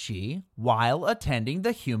 Medici while attending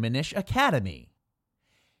the Humanish Academy.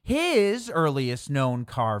 His earliest known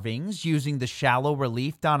carvings using the shallow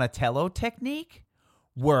relief Donatello technique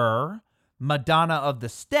were Madonna of the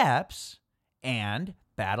Steps and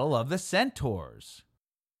Battle of the Centaurs.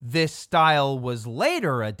 This style was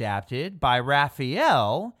later adapted by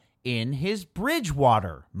Raphael in his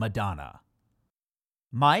Bridgewater Madonna.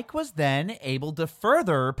 Mike was then able to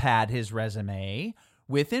further pad his resume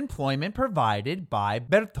with employment provided by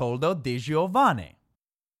Bertoldo di Giovanni.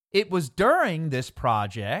 It was during this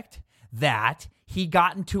project that he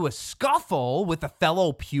got into a scuffle with a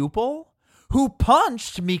fellow pupil who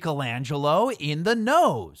punched Michelangelo in the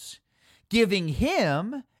nose, giving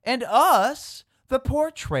him and us the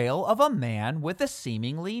portrayal of a man with a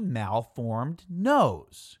seemingly malformed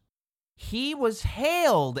nose. He was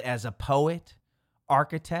hailed as a poet,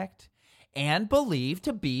 architect, and believed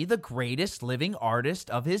to be the greatest living artist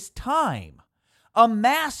of his time, a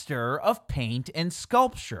master of paint and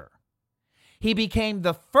sculpture. He became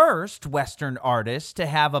the first Western artist to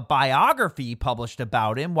have a biography published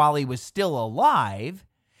about him while he was still alive,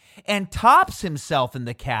 and tops himself in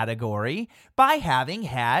the category by having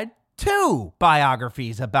had 2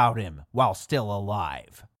 biographies about him while still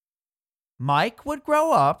alive. Mike would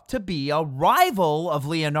grow up to be a rival of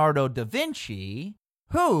Leonardo da Vinci,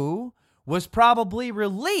 who was probably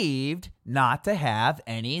relieved not to have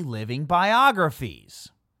any living biographies.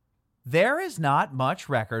 There is not much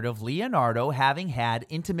record of Leonardo having had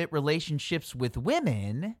intimate relationships with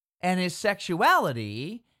women, and his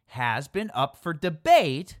sexuality has been up for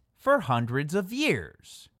debate for hundreds of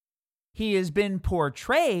years. He has been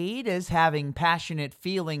portrayed as having passionate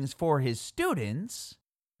feelings for his students,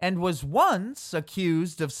 and was once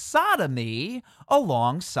accused of sodomy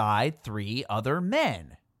alongside 3 other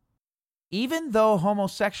men. Even though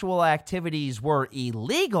homosexual activities were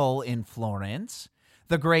illegal in Florence,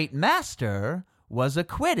 the great master was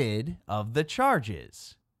acquitted of the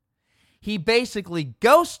charges. He basically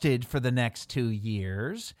ghosted for the next 2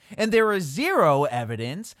 years, and there is zero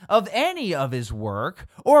evidence of any of his work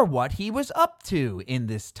or what he was up to in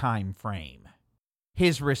this time frame.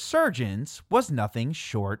 His resurgence was nothing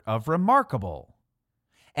short of remarkable.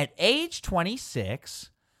 At age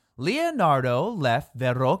 26, Leonardo left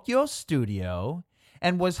Verrocchio's studio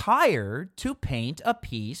and was hired to paint a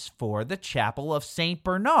piece for the Chapel of St.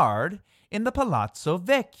 Bernard in the Palazzo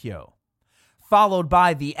Vecchio, followed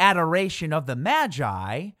by the Adoration of the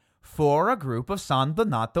Magi for a group of San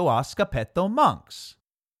Donato a Scapetto monks.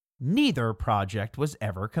 Neither project was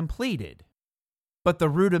ever completed. But the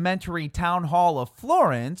rudimentary town hall of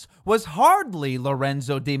Florence was hardly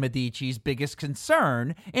Lorenzo de' Medici's biggest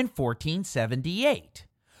concern in 1478,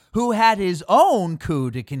 who had his own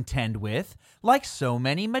coup to contend with, like so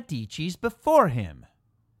many Medicis before him.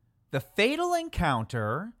 The fatal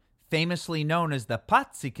encounter, famously known as the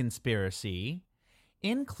Pazzi conspiracy,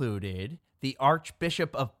 included the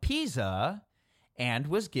Archbishop of Pisa and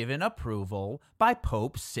was given approval by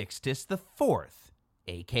Pope Sixtus IV,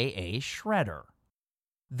 aka Shredder.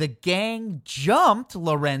 The gang jumped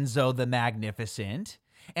Lorenzo the Magnificent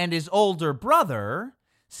and his older brother,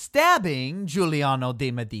 stabbing Giuliano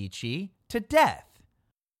de' Medici to death.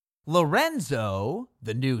 Lorenzo,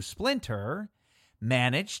 the new splinter,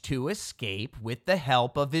 managed to escape with the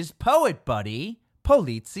help of his poet buddy,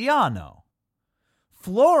 Poliziano.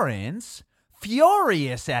 Florence,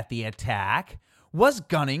 furious at the attack, was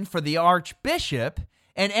gunning for the archbishop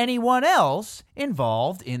and anyone else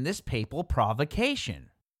involved in this papal provocation.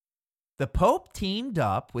 The Pope teamed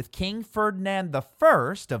up with King Ferdinand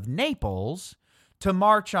I of Naples to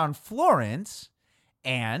march on Florence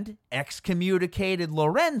and excommunicated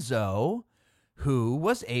Lorenzo, who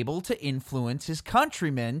was able to influence his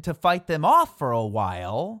countrymen to fight them off for a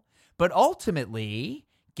while, but ultimately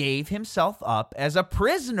gave himself up as a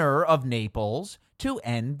prisoner of Naples to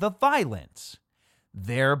end the violence,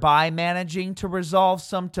 thereby managing to resolve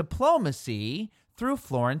some diplomacy through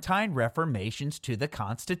Florentine reformations to the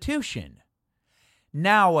Constitution.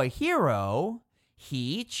 Now a hero,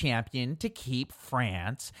 he championed to keep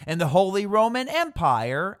France and the Holy Roman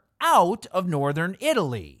Empire out of northern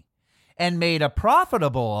Italy, and made a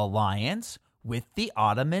profitable alliance with the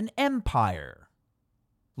Ottoman Empire.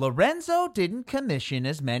 Lorenzo didn't commission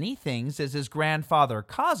as many things as his grandfather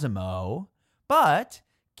Cosimo, but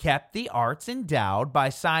kept the arts endowed by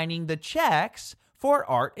signing the checks for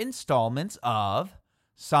art installments of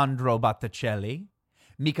Sandro Botticelli,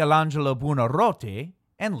 Michelangelo Buonarroti,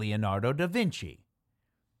 and Leonardo da Vinci.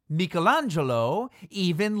 Michelangelo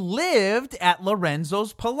even lived at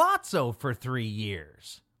Lorenzo's palazzo for 3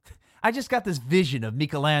 years. I just got this vision of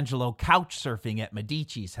Michelangelo couch surfing at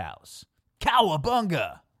Medici's house.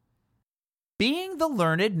 Cowabunga! Being the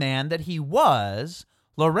learned man that he was,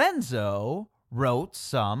 Lorenzo wrote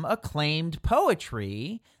some acclaimed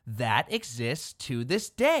poetry that exists to this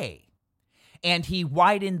day. And he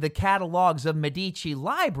widened the catalogs of Medici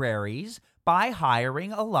libraries by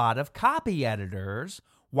hiring a lot of copy editors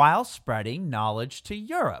while spreading knowledge to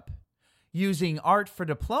Europe, using art for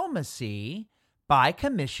diplomacy by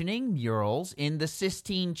commissioning murals in the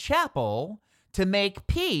Sistine Chapel to make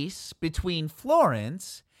peace between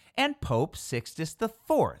Florence and Pope Sixtus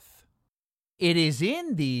IV. It is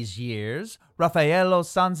in these years Raffaello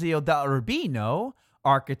Sanzio da Urbino,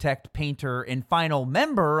 architect, painter, and final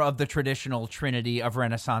member of the traditional trinity of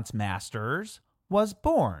Renaissance masters, was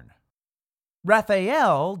born.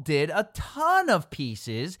 Raphael did a ton of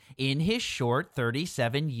pieces in his short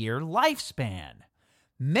 37-year lifespan,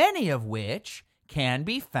 many of which can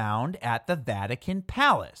be found at the Vatican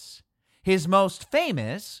Palace, his most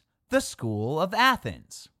famous, the School of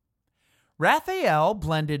Athens. Raphael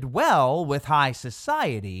blended well with high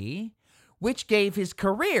society, which gave his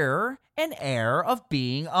career an air of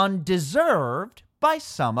being undeserved by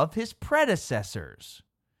some of his predecessors.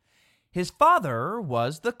 His father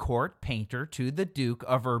was the court painter to the Duke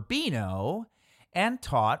of Urbino and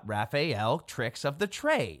taught Raphael tricks of the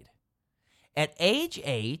trade. At age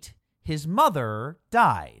 8, his mother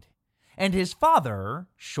died, and his father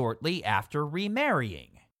shortly after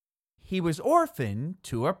remarrying. He was orphaned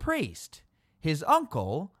to a priest, his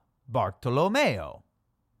uncle Bartolomeo.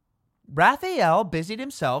 Raphael busied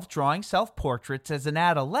himself drawing self-portraits as an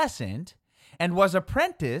adolescent and was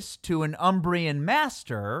apprenticed to an Umbrian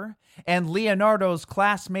master and Leonardo's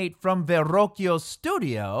classmate from Verrocchio's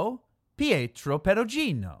studio, Pietro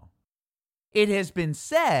Perugino. It has been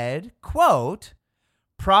said, quote,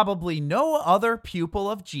 "Probably no other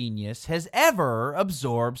pupil of genius has ever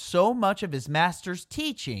absorbed so much of his master's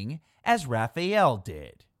teaching as Raphael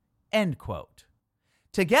did." End quote.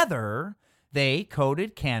 Together, they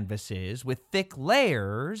coated canvases with thick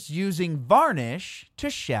layers using varnish to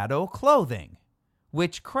shadow clothing,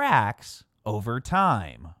 which cracks over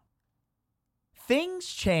time. Things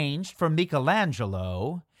changed for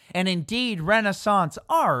Michelangelo, and indeed Renaissance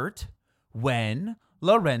art, when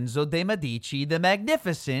Lorenzo de' Medici the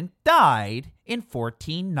Magnificent died in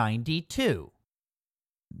 1492.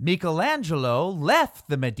 Michelangelo left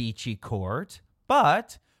the Medici court,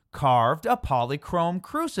 but carved a polychrome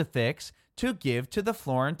crucifix to give to the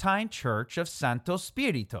Florentine Church of Santo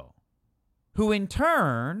Spirito, who in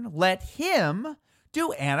turn let him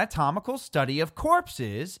do anatomical study of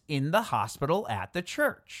corpses in the hospital at the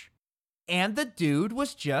church. And the dude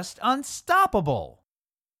was just unstoppable,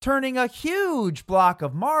 turning a huge block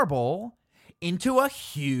of marble into a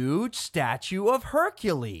huge statue of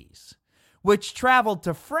Hercules, which traveled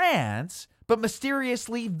to France but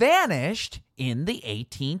mysteriously vanished in the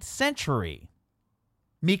 18th century.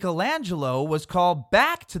 Michelangelo was called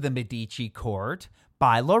back to the Medici court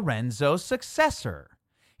by Lorenzo's successor,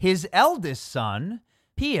 his eldest son,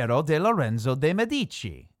 Piero de Lorenzo de'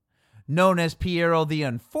 Medici, known as Piero the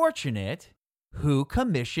Unfortunate, who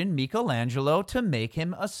commissioned Michelangelo to make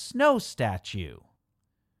him a snow statue.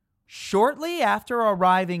 Shortly after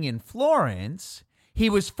arriving in Florence, he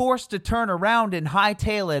was forced to turn around and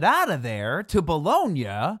hightail it out of there to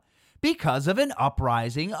Bologna because of an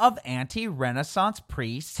uprising of anti-Renaissance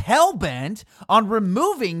priests hell-bent on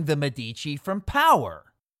removing the Medici from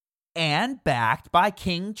power, and backed by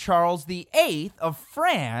King Charles VIII of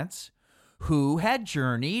France, who had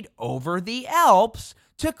journeyed over the Alps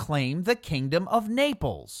to claim the Kingdom of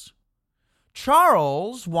Naples.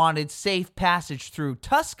 Charles wanted safe passage through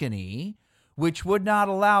Tuscany, which would not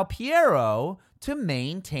allow Piero to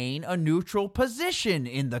maintain a neutral position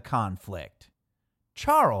in the conflict.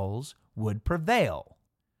 Charles would prevail.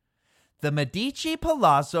 The Medici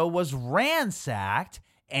Palazzo was ransacked,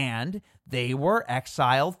 and they were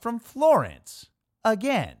exiled from Florence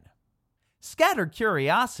again. Scattered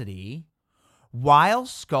curiosity: while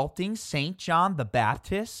sculpting St. John the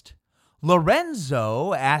Baptist,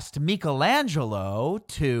 Lorenzo asked Michelangelo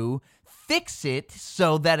to fix it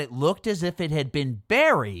so that it looked as if it had been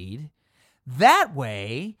buried. That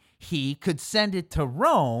way, he could send it to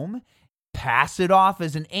Rome, pass it off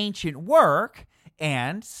as an ancient work,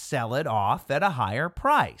 and sell it off at a higher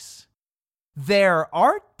price. Their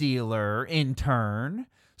art dealer, in turn,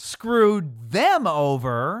 screwed them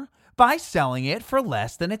over by selling it for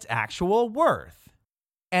less than its actual worth.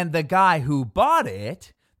 And the guy who bought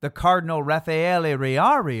it, the Cardinal Raffaele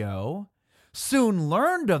Riario, soon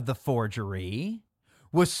learned of the forgery,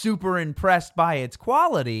 was super impressed by its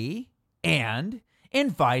quality, and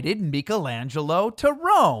invited Michelangelo to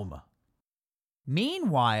Rome.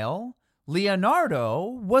 Meanwhile, Leonardo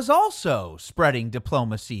was also spreading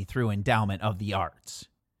diplomacy through endowment of the arts.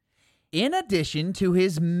 In addition to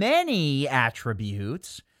his many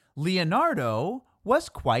attributes, Leonardo was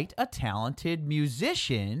quite a talented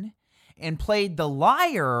musician and played the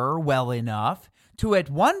lyre well enough to, at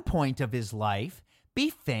one point of his life,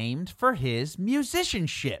 be famed for his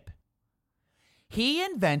musicianship. He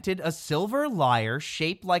invented a silver lyre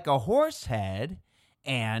shaped like a horse head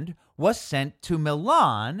and was sent to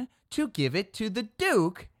Milan to give it to the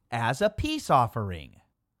Duke as a peace offering.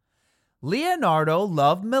 Leonardo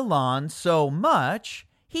loved Milan so much,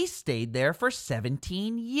 he stayed there for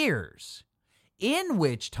 17 years, in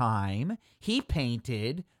which time he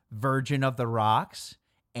painted Virgin of the Rocks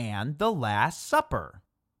and The Last Supper.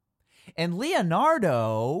 And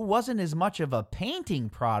Leonardo wasn't as much of a painting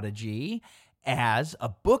prodigy as a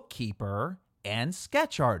bookkeeper and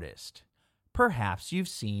sketch artist. Perhaps you've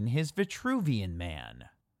seen his Vitruvian Man.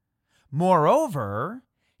 Moreover,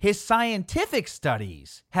 his scientific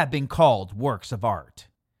studies have been called works of art.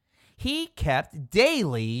 He kept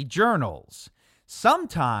daily journals,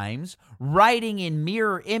 sometimes writing in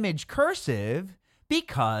mirror image cursive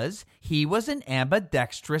because he was an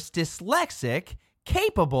ambidextrous dyslexic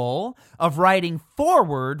capable of writing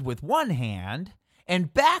forward with one hand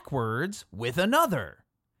and backwards with another.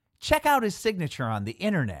 Check out his signature on the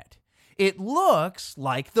internet. It looks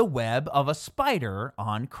like the web of a spider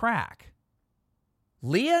on crack.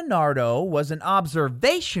 Leonardo was an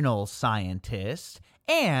observational scientist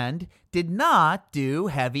and did not do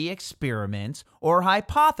heavy experiments or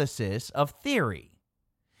hypothesis of theory.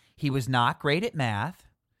 He was not great at math,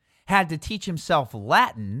 had to teach himself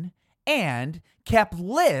Latin, and kept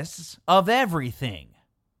lists of everything: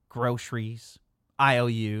 groceries,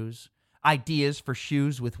 IOUs, ideas for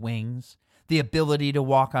shoes with wings, the ability to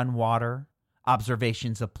walk on water,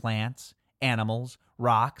 observations of plants, animals,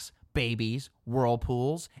 rocks, babies,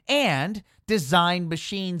 whirlpools, and designed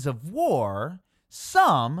machines of war,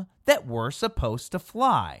 some that were supposed to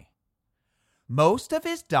fly. Most of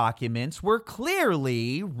his documents were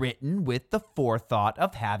clearly written with the forethought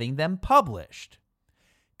of having them published.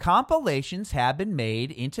 Compilations have been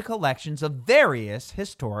made into collections of various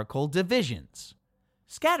historical divisions.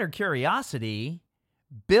 Scattered curiosity,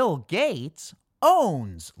 Bill Gates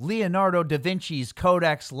owns Leonardo da Vinci's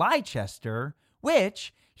Codex Leicester,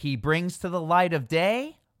 which he brings to the light of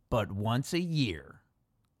day but once a year.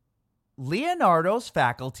 Leonardo's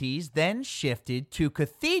faculties then shifted to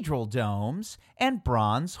cathedral domes and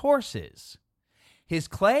bronze horses. His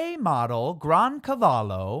clay model Gran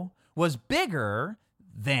Cavallo was bigger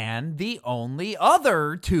than the only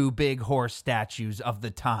other two big horse statues of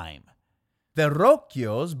the time: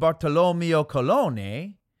 Verrocchio's Bartolomeo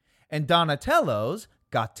Colonna and Donatello's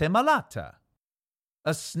Gattamelata.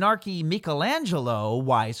 A snarky Michelangelo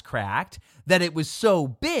wisecracked that it was so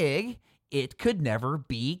big it could never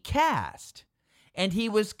be cast. And he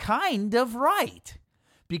was kind of right,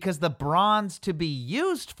 because the bronze to be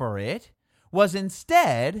used for it was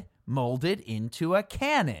instead molded into a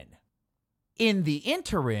cannon. In the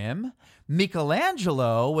interim,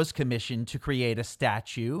 Michelangelo was commissioned to create a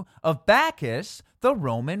statue of Bacchus, the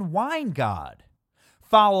Roman wine god,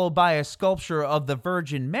 followed by a sculpture of the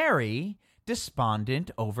Virgin Mary, despondent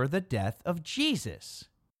over the death of Jesus.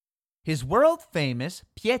 His world-famous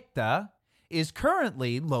Pietà is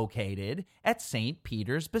currently located at St.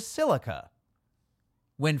 Peter's Basilica.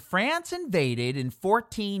 When France invaded in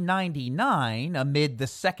 1499 amid the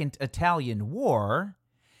Second Italian War,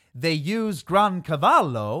 they used Gran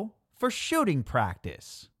Cavallo for shooting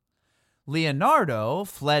practice. Leonardo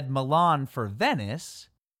fled Milan for Venice,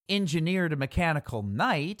 engineered a mechanical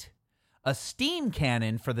knight, a steam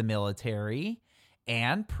cannon for the military,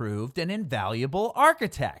 and proved an invaluable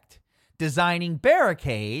architect, designing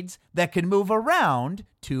barricades that could move around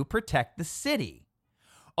to protect the city,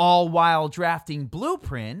 all while drafting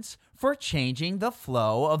blueprints for changing the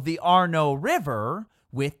flow of the Arno River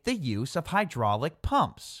with the use of hydraulic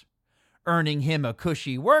pumps, earning him a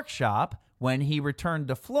cushy workshop when he returned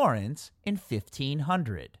to Florence in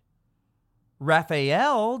 1500.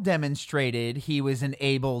 Raphael demonstrated he was an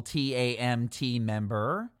able TAMT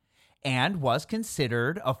member and was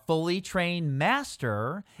considered a fully trained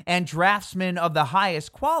master and draftsman of the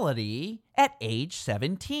highest quality at age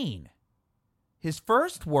 17. His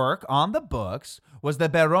first work on the books was the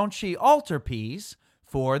Beronci altarpiece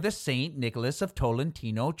for the St. Nicholas of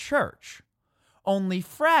Tolentino Church. Only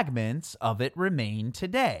fragments of it remain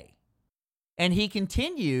today. And he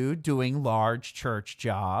continued doing large church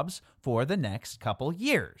jobs for the next couple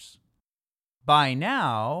years. By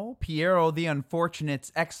now, Piero the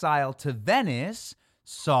Unfortunate's exile to Venice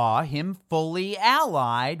saw him fully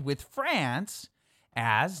allied with France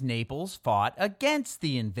as Naples fought against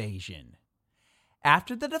the invasion.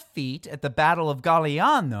 After the defeat at the Battle of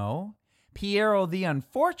Galiano, Piero the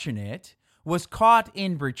Unfortunate was caught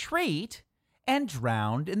in retreat and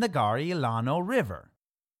drowned in the Garigliano River.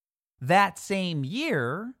 That same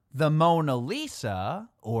year, the Mona Lisa,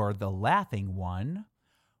 or the Laughing One,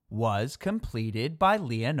 was completed by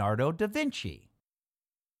Leonardo da Vinci.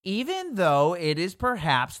 Even though it is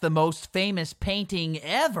perhaps the most famous painting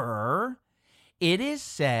ever, it is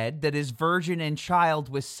said that his Virgin and Child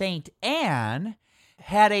with Saint Anne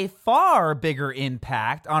had a far bigger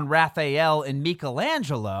impact on Raphael and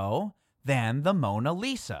Michelangelo than the Mona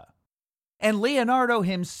Lisa. And Leonardo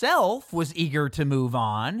himself was eager to move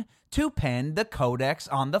on to pen the Codex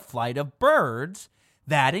on the Flight of Birds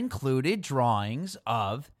that included drawings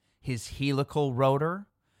of his helical rotor,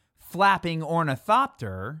 flapping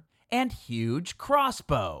ornithopter, and huge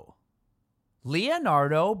crossbow.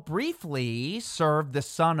 Leonardo briefly served the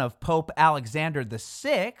son of Pope Alexander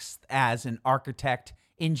VI as an architect,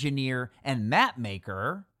 engineer, and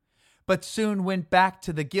mapmaker, but soon went back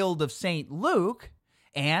to the Guild of St. Luke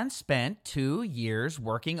and spent 2 years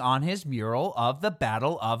working on his mural of the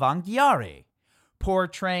Battle of Anghiari,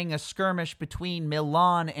 portraying a skirmish between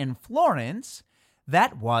Milan and Florence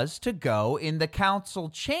that was to go in the council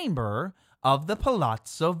chamber of the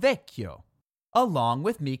Palazzo Vecchio, along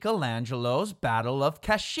with Michelangelo's Battle of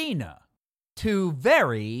Cascina, two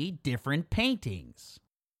very different paintings.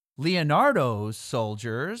 Leonardo's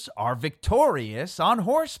soldiers are victorious on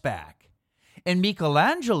horseback, and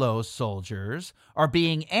Michelangelo's soldiers are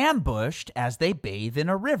being ambushed as they bathe in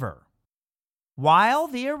a river. While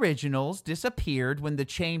the originals disappeared when the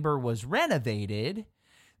chamber was renovated,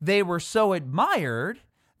 they were so admired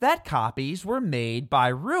that copies were made by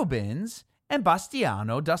Rubens and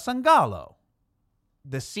Bastiano da Sangallo.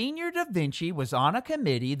 The senior Da Vinci was on a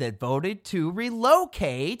committee that voted to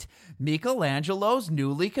relocate Michelangelo's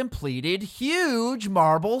newly completed huge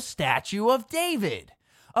marble statue of David,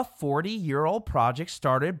 a 40-year-old project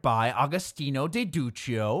started by Agostino de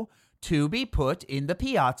Duccio to be put in the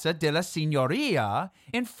Piazza della Signoria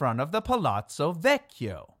in front of the Palazzo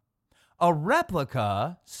Vecchio. A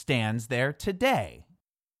replica stands there today.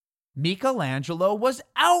 Michelangelo was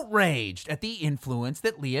outraged at the influence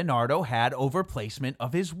that Leonardo had over placement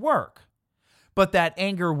of his work. But that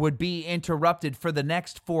anger would be interrupted for the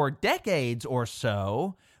next 4 decades or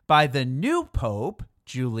so by the new Pope,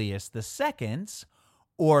 Julius II's,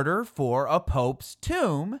 order for a pope's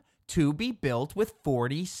tomb to be built with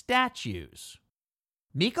 40 statues.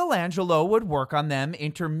 Michelangelo would work on them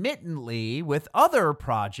intermittently with other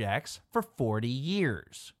projects for 40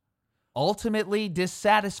 years. Ultimately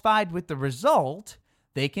dissatisfied with the result,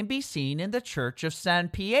 they can be seen in the Church of San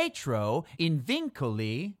Pietro in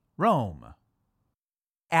Vincoli, Rome.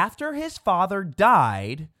 After his father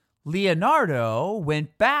died, Leonardo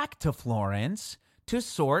went back to Florence to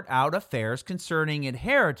sort out affairs concerning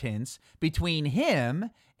inheritance between him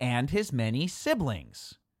and his many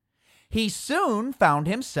siblings. He soon found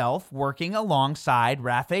himself working alongside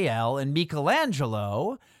Raphael and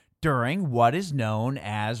Michelangelo during what is known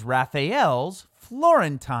as Raphael's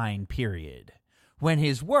Florentine period, when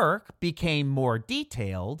his work became more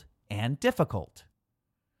detailed and difficult.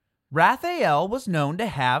 Raphael was known to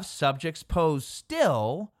have subjects pose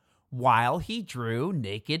still while he drew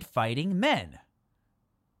naked fighting men,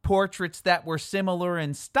 portraits that were similar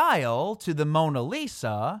in style to the Mona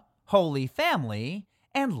Lisa, Holy Family,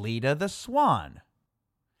 and Leda the Swan.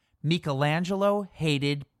 Michelangelo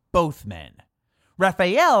hated both men.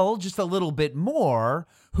 Raphael just a little bit more,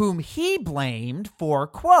 whom he blamed for,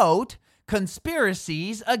 quote,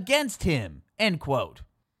 conspiracies against him, end quote.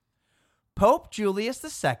 Pope Julius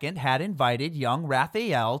II had invited young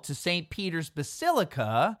Raphael to St. Peter's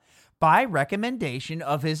Basilica by recommendation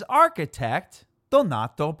of his architect,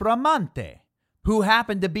 Donato Bramante, who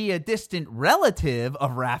happened to be a distant relative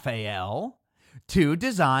of Raphael, to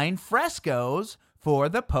design frescoes for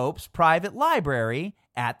the Pope's private library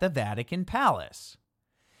at the Vatican Palace.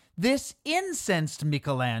 This incensed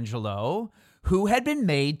Michelangelo, who had been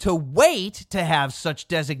made to wait to have such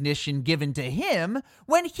designation given to him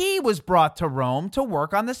when he was brought to Rome to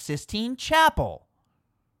work on the Sistine Chapel.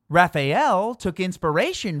 Raphael took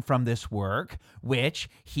inspiration from this work, which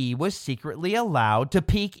he was secretly allowed to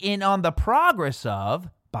peek in on the progress of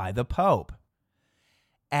by the Pope.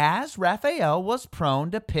 As Raphael was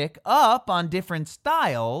prone to pick up on different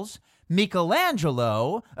styles,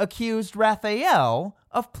 Michelangelo accused Raphael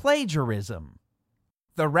of plagiarism.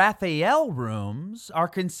 The Raphael rooms are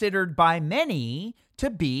considered by many to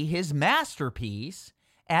be his masterpiece,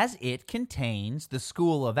 as it contains the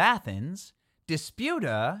School of Athens,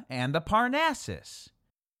 Disputa, and the Parnassus.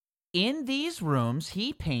 In these rooms,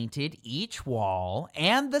 he painted each wall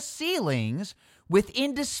and the ceilings with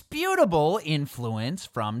indisputable influence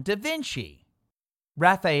from Da Vinci.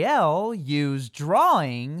 Raphael used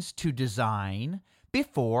drawings to design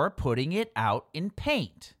before putting it out in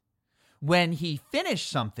paint. When he finished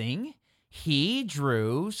something, he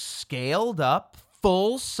drew scaled-up,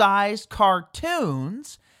 full-sized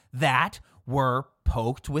cartoons that were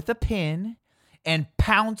poked with a pin and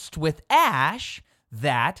pounced with ash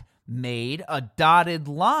that made a dotted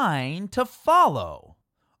line to follow,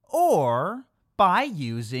 or by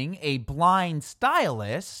using a blind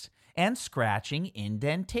stylus and scratching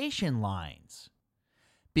indentation lines.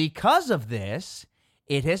 Because of this,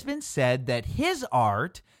 it has been said that his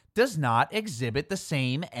art does not exhibit the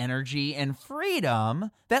same energy and freedom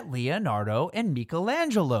that Leonardo and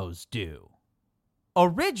Michelangelo's do.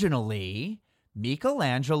 Originally,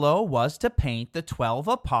 Michelangelo was to paint the 12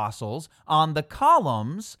 apostles on the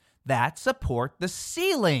columns that support the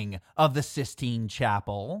ceiling of the Sistine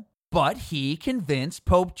Chapel, but he convinced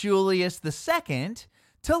Pope Julius II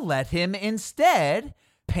to let him instead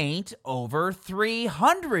paint over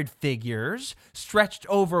 300 figures stretched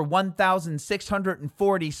over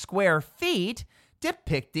 1,640 square feet,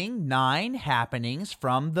 depicting 9 happenings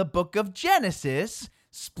from the book of Genesis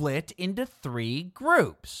split into three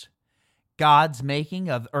groups: God's making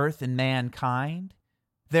of earth and mankind,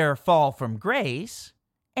 their fall from grace,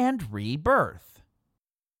 and rebirth.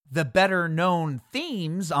 The better-known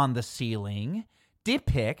themes on the ceiling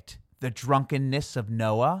depict the drunkenness of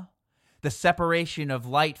Noah, the separation of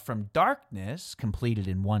light from darkness, completed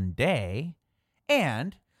in one day,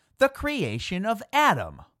 and the creation of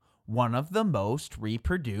Adam, one of the most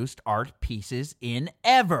reproduced art pieces in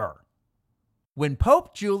ever. When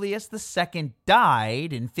Pope Julius II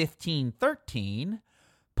died in 1513,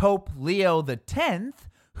 Pope Leo X,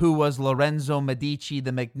 who was Lorenzo Medici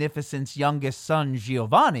the Magnificent's youngest son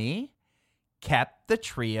Giovanni, kept the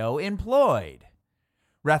trio employed.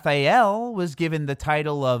 Raphael was given the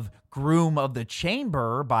title of Groom of the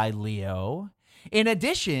Chamber by Leo, in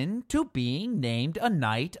addition to being named a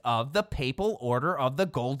Knight of the Papal Order of the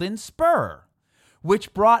Golden Spur,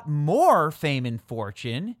 which brought more fame and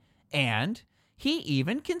fortune, and he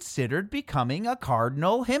even considered becoming a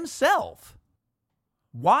cardinal himself.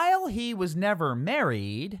 While he was never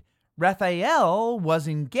married, Raphael was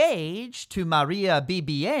engaged to Maria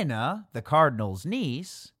Bibbiena, the cardinal's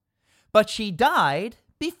niece, but she died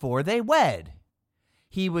before they wed.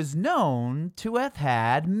 He was known to have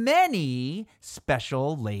had many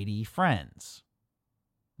special lady friends.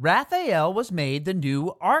 Raphael was made the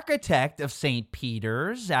new architect of St.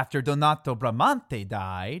 Peter's after Donato Bramante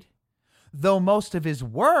died, though most of his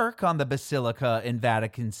work on the basilica in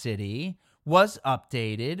Vatican City was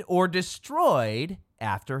updated or destroyed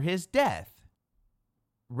after his death.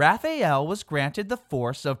 Raphael was granted the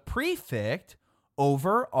force of prefect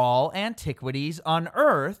over all antiquities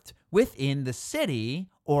unearthed within the city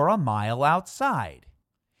or a mile outside.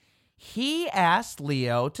 He asked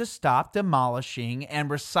Leo to stop demolishing and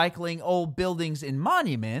recycling old buildings and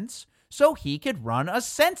monuments so he could run a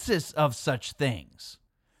census of such things.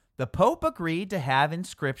 The Pope agreed to have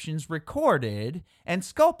inscriptions recorded and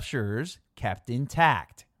sculptures kept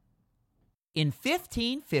intact. In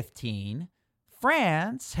 1515,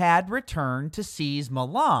 France had returned to seize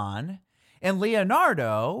Milan, and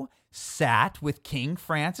Leonardo sat with King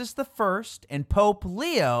Francis I and Pope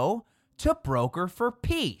Leo to broker for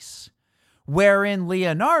peace, wherein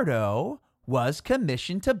Leonardo was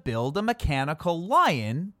commissioned to build a mechanical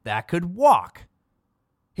lion that could walk.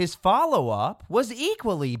 His follow-up was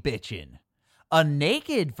equally bitchin', a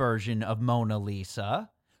naked version of Mona Lisa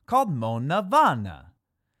called Mona Vanna.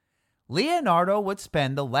 Leonardo would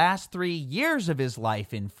spend the last 3 years of his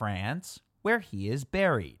life in France, where he is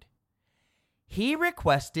buried. He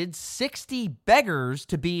requested 60 beggars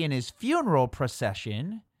to be in his funeral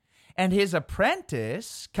procession, and his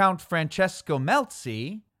apprentice, Count Francesco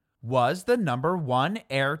Melzi, was the number 1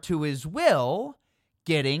 heir to his will,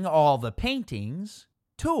 getting all the paintings,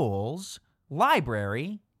 tools,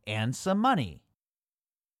 library, and some money.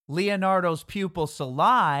 Leonardo's pupil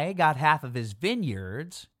Salai got half of his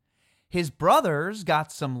vineyards, his brothers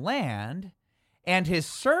got some land, and his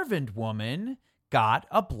servant woman got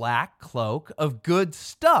a black cloak of good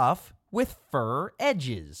stuff with fur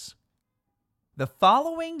edges. The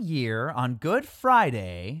following year, on Good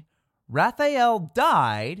Friday, Raphael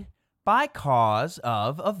died by cause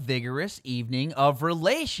of a vigorous evening of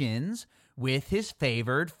relations with his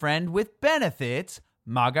favored friend with benefits,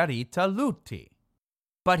 Margherita Lutti.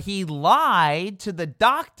 But he lied to the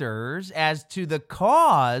doctors as to the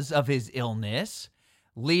cause of his illness,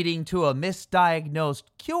 leading to a misdiagnosed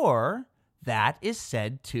cure that is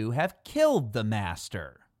said to have killed the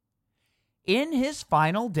master. In his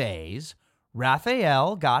final days,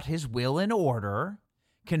 Raphael got his will in order,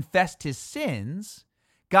 confessed his sins,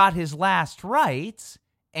 got his last rites,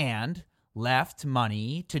 and left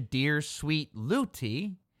money to dear sweet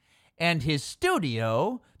Lutti, and his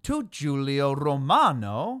studio to Giulio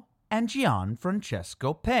Romano and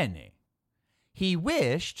Gianfrancesco Peni. He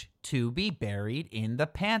wished to be buried in the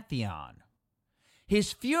Pantheon.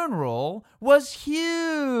 His funeral was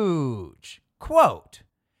huge. Quote,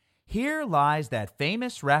 "Here lies that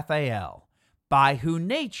famous Raphael, by whom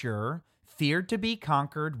nature feared to be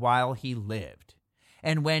conquered while he lived,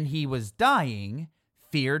 and when he was dying,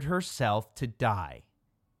 feared herself to die."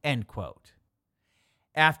 End quote.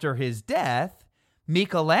 After his death,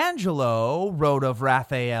 Michelangelo wrote of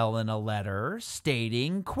Raphael in a letter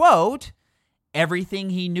stating, quote,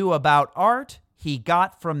 "Everything he knew about art, he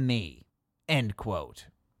got from me." End quote.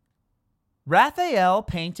 Raphael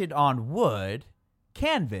painted on wood,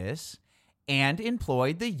 canvas, and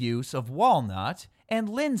employed the use of walnut and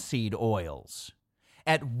linseed oils.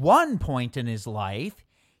 At one point in his life,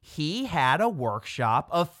 he had a workshop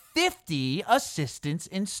of 50 assistants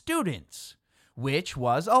and students, which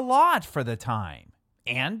was a lot for the time,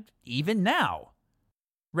 and even now.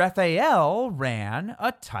 Raphael ran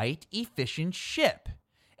a tight, efficient ship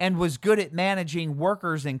and was good at managing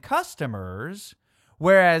workers and customers,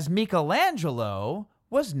 whereas Michelangelo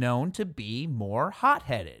was known to be more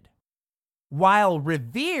hot-headed. While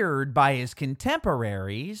revered by his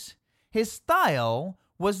contemporaries, his style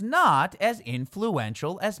was not as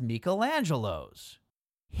influential as Michelangelo's.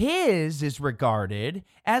 His is regarded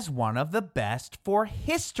as one of the best for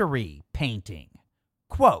history painting.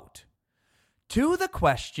 Quote, "To the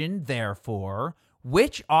question, therefore,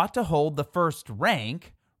 which ought to hold the first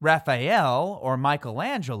rank, Raphael or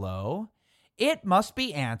Michelangelo, it must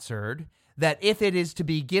be answered that if it is to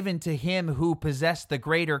be given to him who possessed the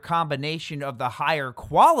greater combination of the higher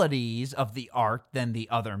qualities of the art than the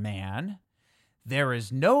other man, there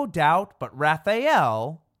is no doubt but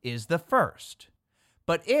Raphael is the first.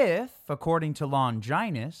 But if, according to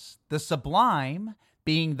Longinus, the sublime,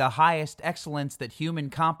 being the highest excellence that human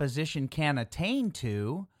composition can attain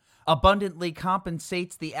to, abundantly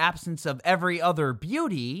compensates the absence of every other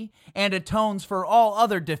beauty and atones for all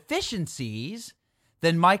other deficiencies,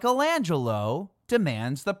 then Michelangelo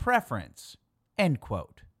demands the preference." End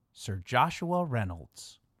quote. Sir Joshua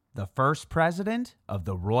Reynolds, the first president of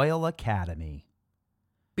the Royal Academy.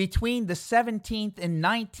 Between the 17th and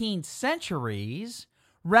 19th centuries,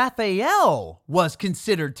 Raphael was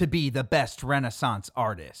considered to be the best Renaissance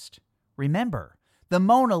artist. Remember, the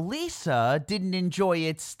Mona Lisa didn't enjoy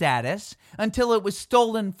its status until it was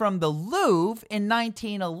stolen from the Louvre in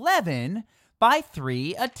 1911 by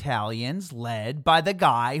 3 Italians led by the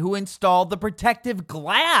guy who installed the protective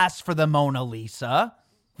glass for the Mona Lisa,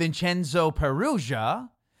 Vincenzo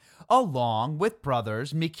Perugia, along with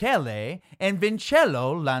brothers Michele and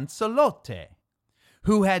Vincello Lancelotti,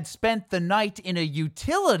 who had spent the night in a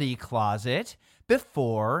utility closet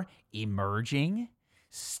before emerging,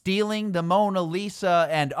 stealing the Mona Lisa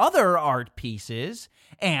and other art pieces,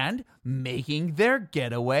 and making their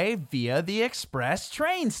getaway via the express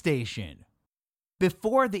train station.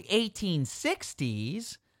 Before the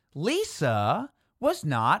 1860s, Lisa was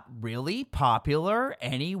not really popular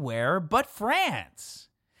anywhere but France.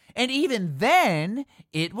 And even then,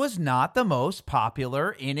 it was not the most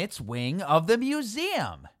popular in its wing of the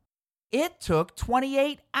museum. It took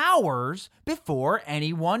 28 hours before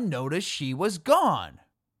anyone noticed she was gone.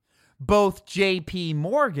 Both J.P.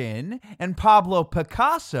 Morgan and Pablo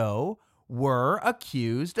Picasso were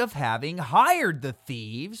accused of having hired the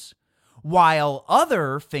thieves, while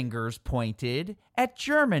other fingers pointed at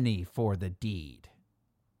Germany for the deed.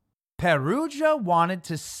 Perugia wanted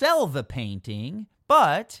to sell the painting,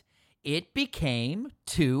 but it became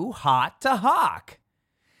too hot to hawk.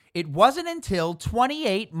 It wasn't until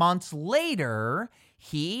 28 months later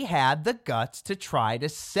he had the guts to try to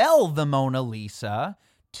sell the Mona Lisa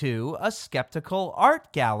to a skeptical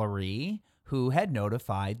art gallery who had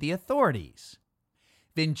notified the authorities.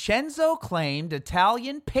 Vincenzo claimed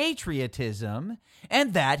Italian patriotism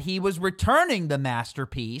and that he was returning the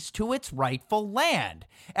masterpiece to its rightful land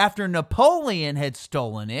after Napoleon had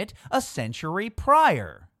stolen it a century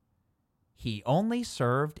prior. He only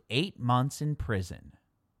served 8 months in prison.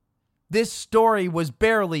 This story was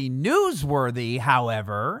barely newsworthy,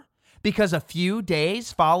 however, because a few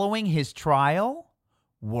days following his trial,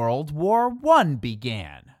 World War I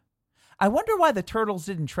began. I wonder why the Turtles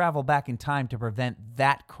didn't travel back in time to prevent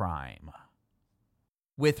that crime.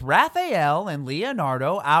 With Raphael and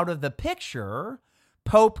Leonardo out of the picture,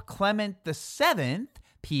 Pope Clement VII,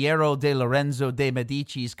 Piero de Lorenzo de'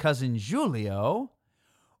 Medici's cousin Giulio,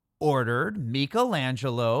 ordered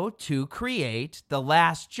Michelangelo to create the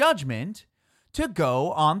Last Judgment to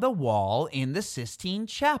go on the wall in the Sistine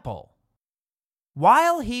Chapel.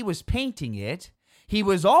 While he was painting it, he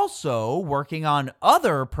was also working on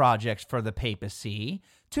other projects for the papacy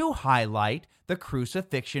to highlight the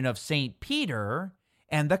crucifixion of St. Peter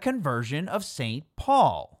and the conversion of St.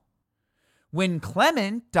 Paul. When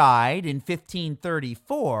Clement died in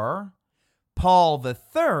 1534, Paul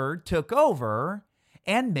III took over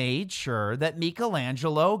and made sure that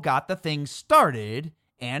Michelangelo got the thing started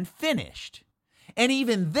and finished. And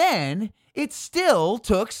even then, it still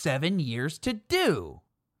took 7 years to do.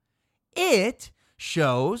 It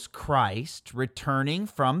shows Christ returning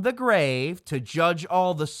from the grave to judge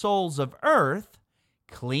all the souls of earth,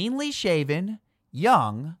 cleanly shaven,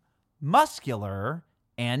 young, muscular,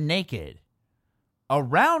 and naked.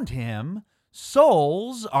 Around him,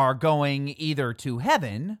 souls are going either to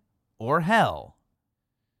heaven or hell.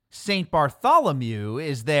 St. Bartholomew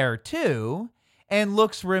is there too, and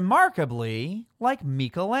looks remarkably like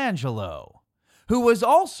Michelangelo, who was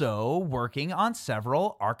also working on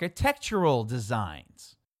several architectural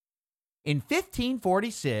designs. In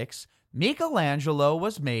 1546, Michelangelo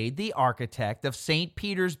was made the architect of St.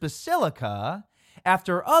 Peter's Basilica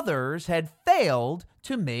after others had failed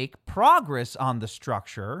to make progress on the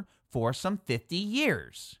structure for some 50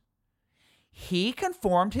 years. He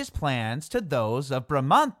conformed his plans to those of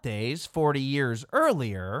Bramante's 40 years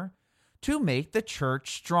earlier to make the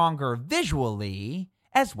church stronger visually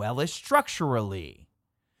as well as structurally.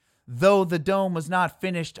 Though the dome was not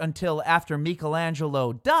finished until after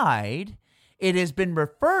Michelangelo died, it has been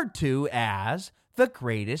referred to as the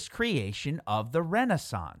greatest creation of the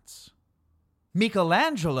Renaissance.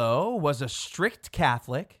 Michelangelo was a strict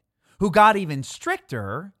Catholic who got even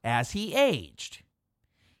stricter as he aged.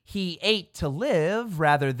 He ate to live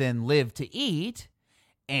rather than live to eat,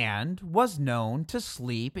 and was known to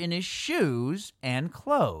sleep in his shoes and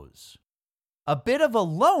clothes. A bit of a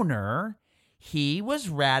loner, he was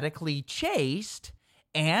radically chaste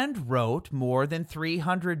and wrote more than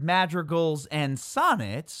 300 madrigals and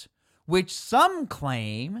sonnets, which some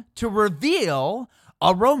claim to reveal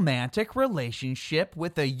a romantic relationship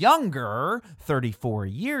with a younger, 34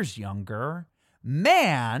 years younger,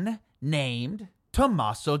 man named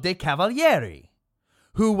Tommaso de' Cavalieri,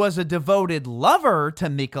 who was a devoted lover to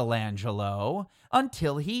Michelangelo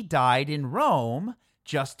until he died in Rome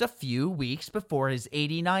just a few weeks before his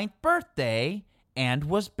 89th birthday and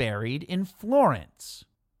was buried in Florence.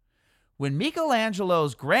 When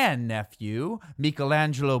Michelangelo's grandnephew,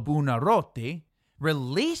 Michelangelo Buonarroti,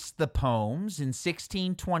 released the poems in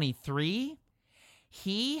 1623,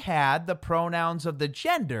 he had the pronouns of the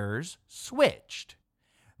genders switched.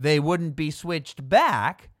 They wouldn't be switched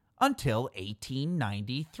back until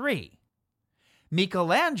 1893.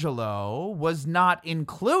 Michelangelo was not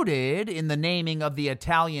included in the naming of the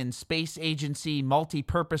Italian Space Agency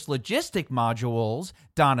multi-purpose logistic modules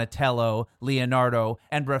Donatello, Leonardo,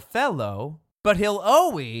 and Raffaello, but he'll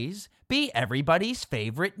always be everybody's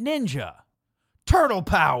favorite ninja, Turtle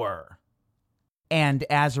Power. And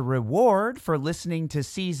as a reward for listening to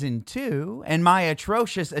Season 2 and my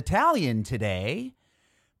atrocious Italian today,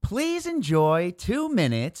 please enjoy 2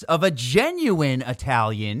 minutes of a genuine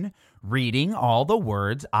Italian reading all the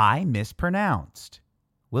words I mispronounced.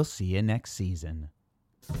 We'll see you next season.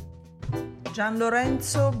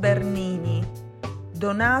 Gianlorenzo Bernini,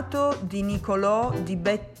 Donato di Nicolò di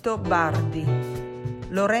Betto Bardi,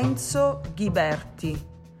 Lorenzo Ghiberti,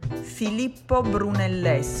 Filippo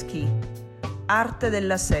Brunelleschi, Arte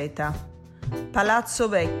della Seta, Palazzo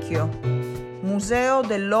Vecchio, Museo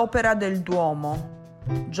dell'Opera del Duomo,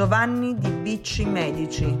 Giovanni di Bicci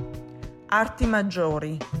Medici, Arti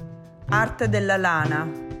Maggiori, Arte della Lana,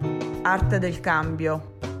 Arte del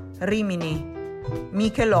Cambio, Rimini,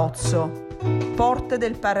 Michelozzo, Porte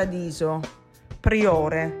del Paradiso,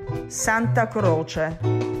 Priore, Santa Croce,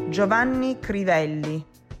 Giovanni Crivelli,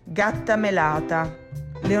 Gatta Melata,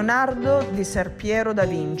 Leonardo di Serpiero da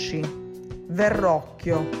Vinci,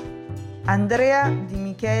 Verrocchio, Andrea di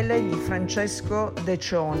Michele di Francesco De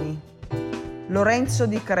Cioni, Lorenzo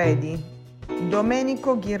Di Credi,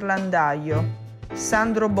 Domenico Ghirlandaio,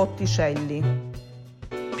 Sandro Botticelli,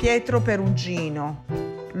 Pietro Perugino,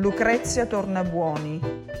 Lucrezia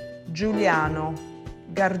Tornabuoni, Giuliano,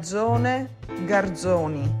 Garzone,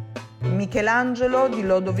 Garzoni, Michelangelo di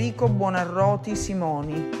Lodovico Buonarroti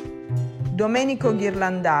Simoni, Domenico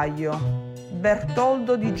Ghirlandaio,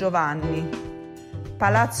 Bertoldo di Giovanni,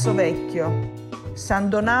 Palazzo Vecchio, San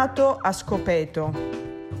Donato a Scopeto,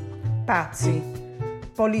 Pazzi,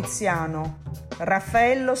 Poliziano,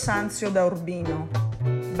 Raffaello Sanzio da Urbino,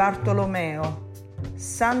 Bartolomeo,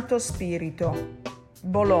 Santo Spirito,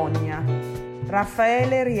 Bologna,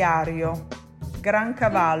 Raffaele Riario, Gran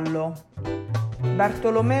Cavallo,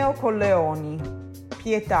 Bartolomeo Colleoni,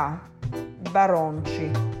 Pietà,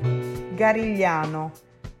 Baronci, Garigliano,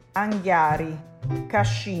 Anghiari,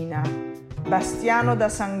 Cascina, Bastiano da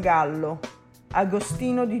Sangallo,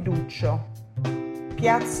 Agostino di Duccio,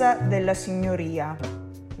 Piazza della Signoria,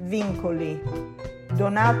 Vincoli,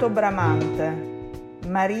 Donato Bramante,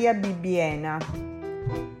 Maria Bibbiena,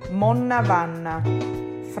 Monna Vanna,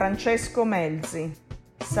 Francesco Melzi,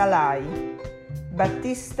 Salai,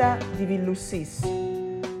 Battista di Villussis,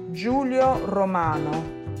 Giulio Romano,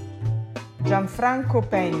 Gianfranco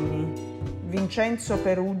Penni, Vincenzo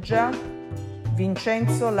Perugia,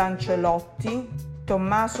 Vincenzo Lancelotti,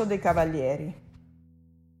 Tommaso De Cavalieri.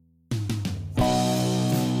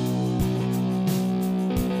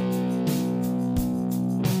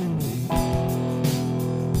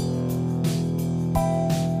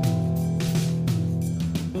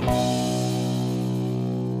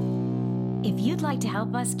 If you'd like to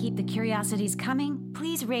help us keep the curiosities coming,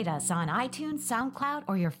 please rate us on iTunes, SoundCloud,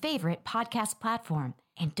 or your favorite podcast platform.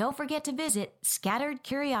 And don't forget to visit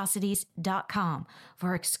scatteredcuriosities.com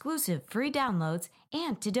for exclusive free downloads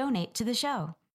and to donate to the show.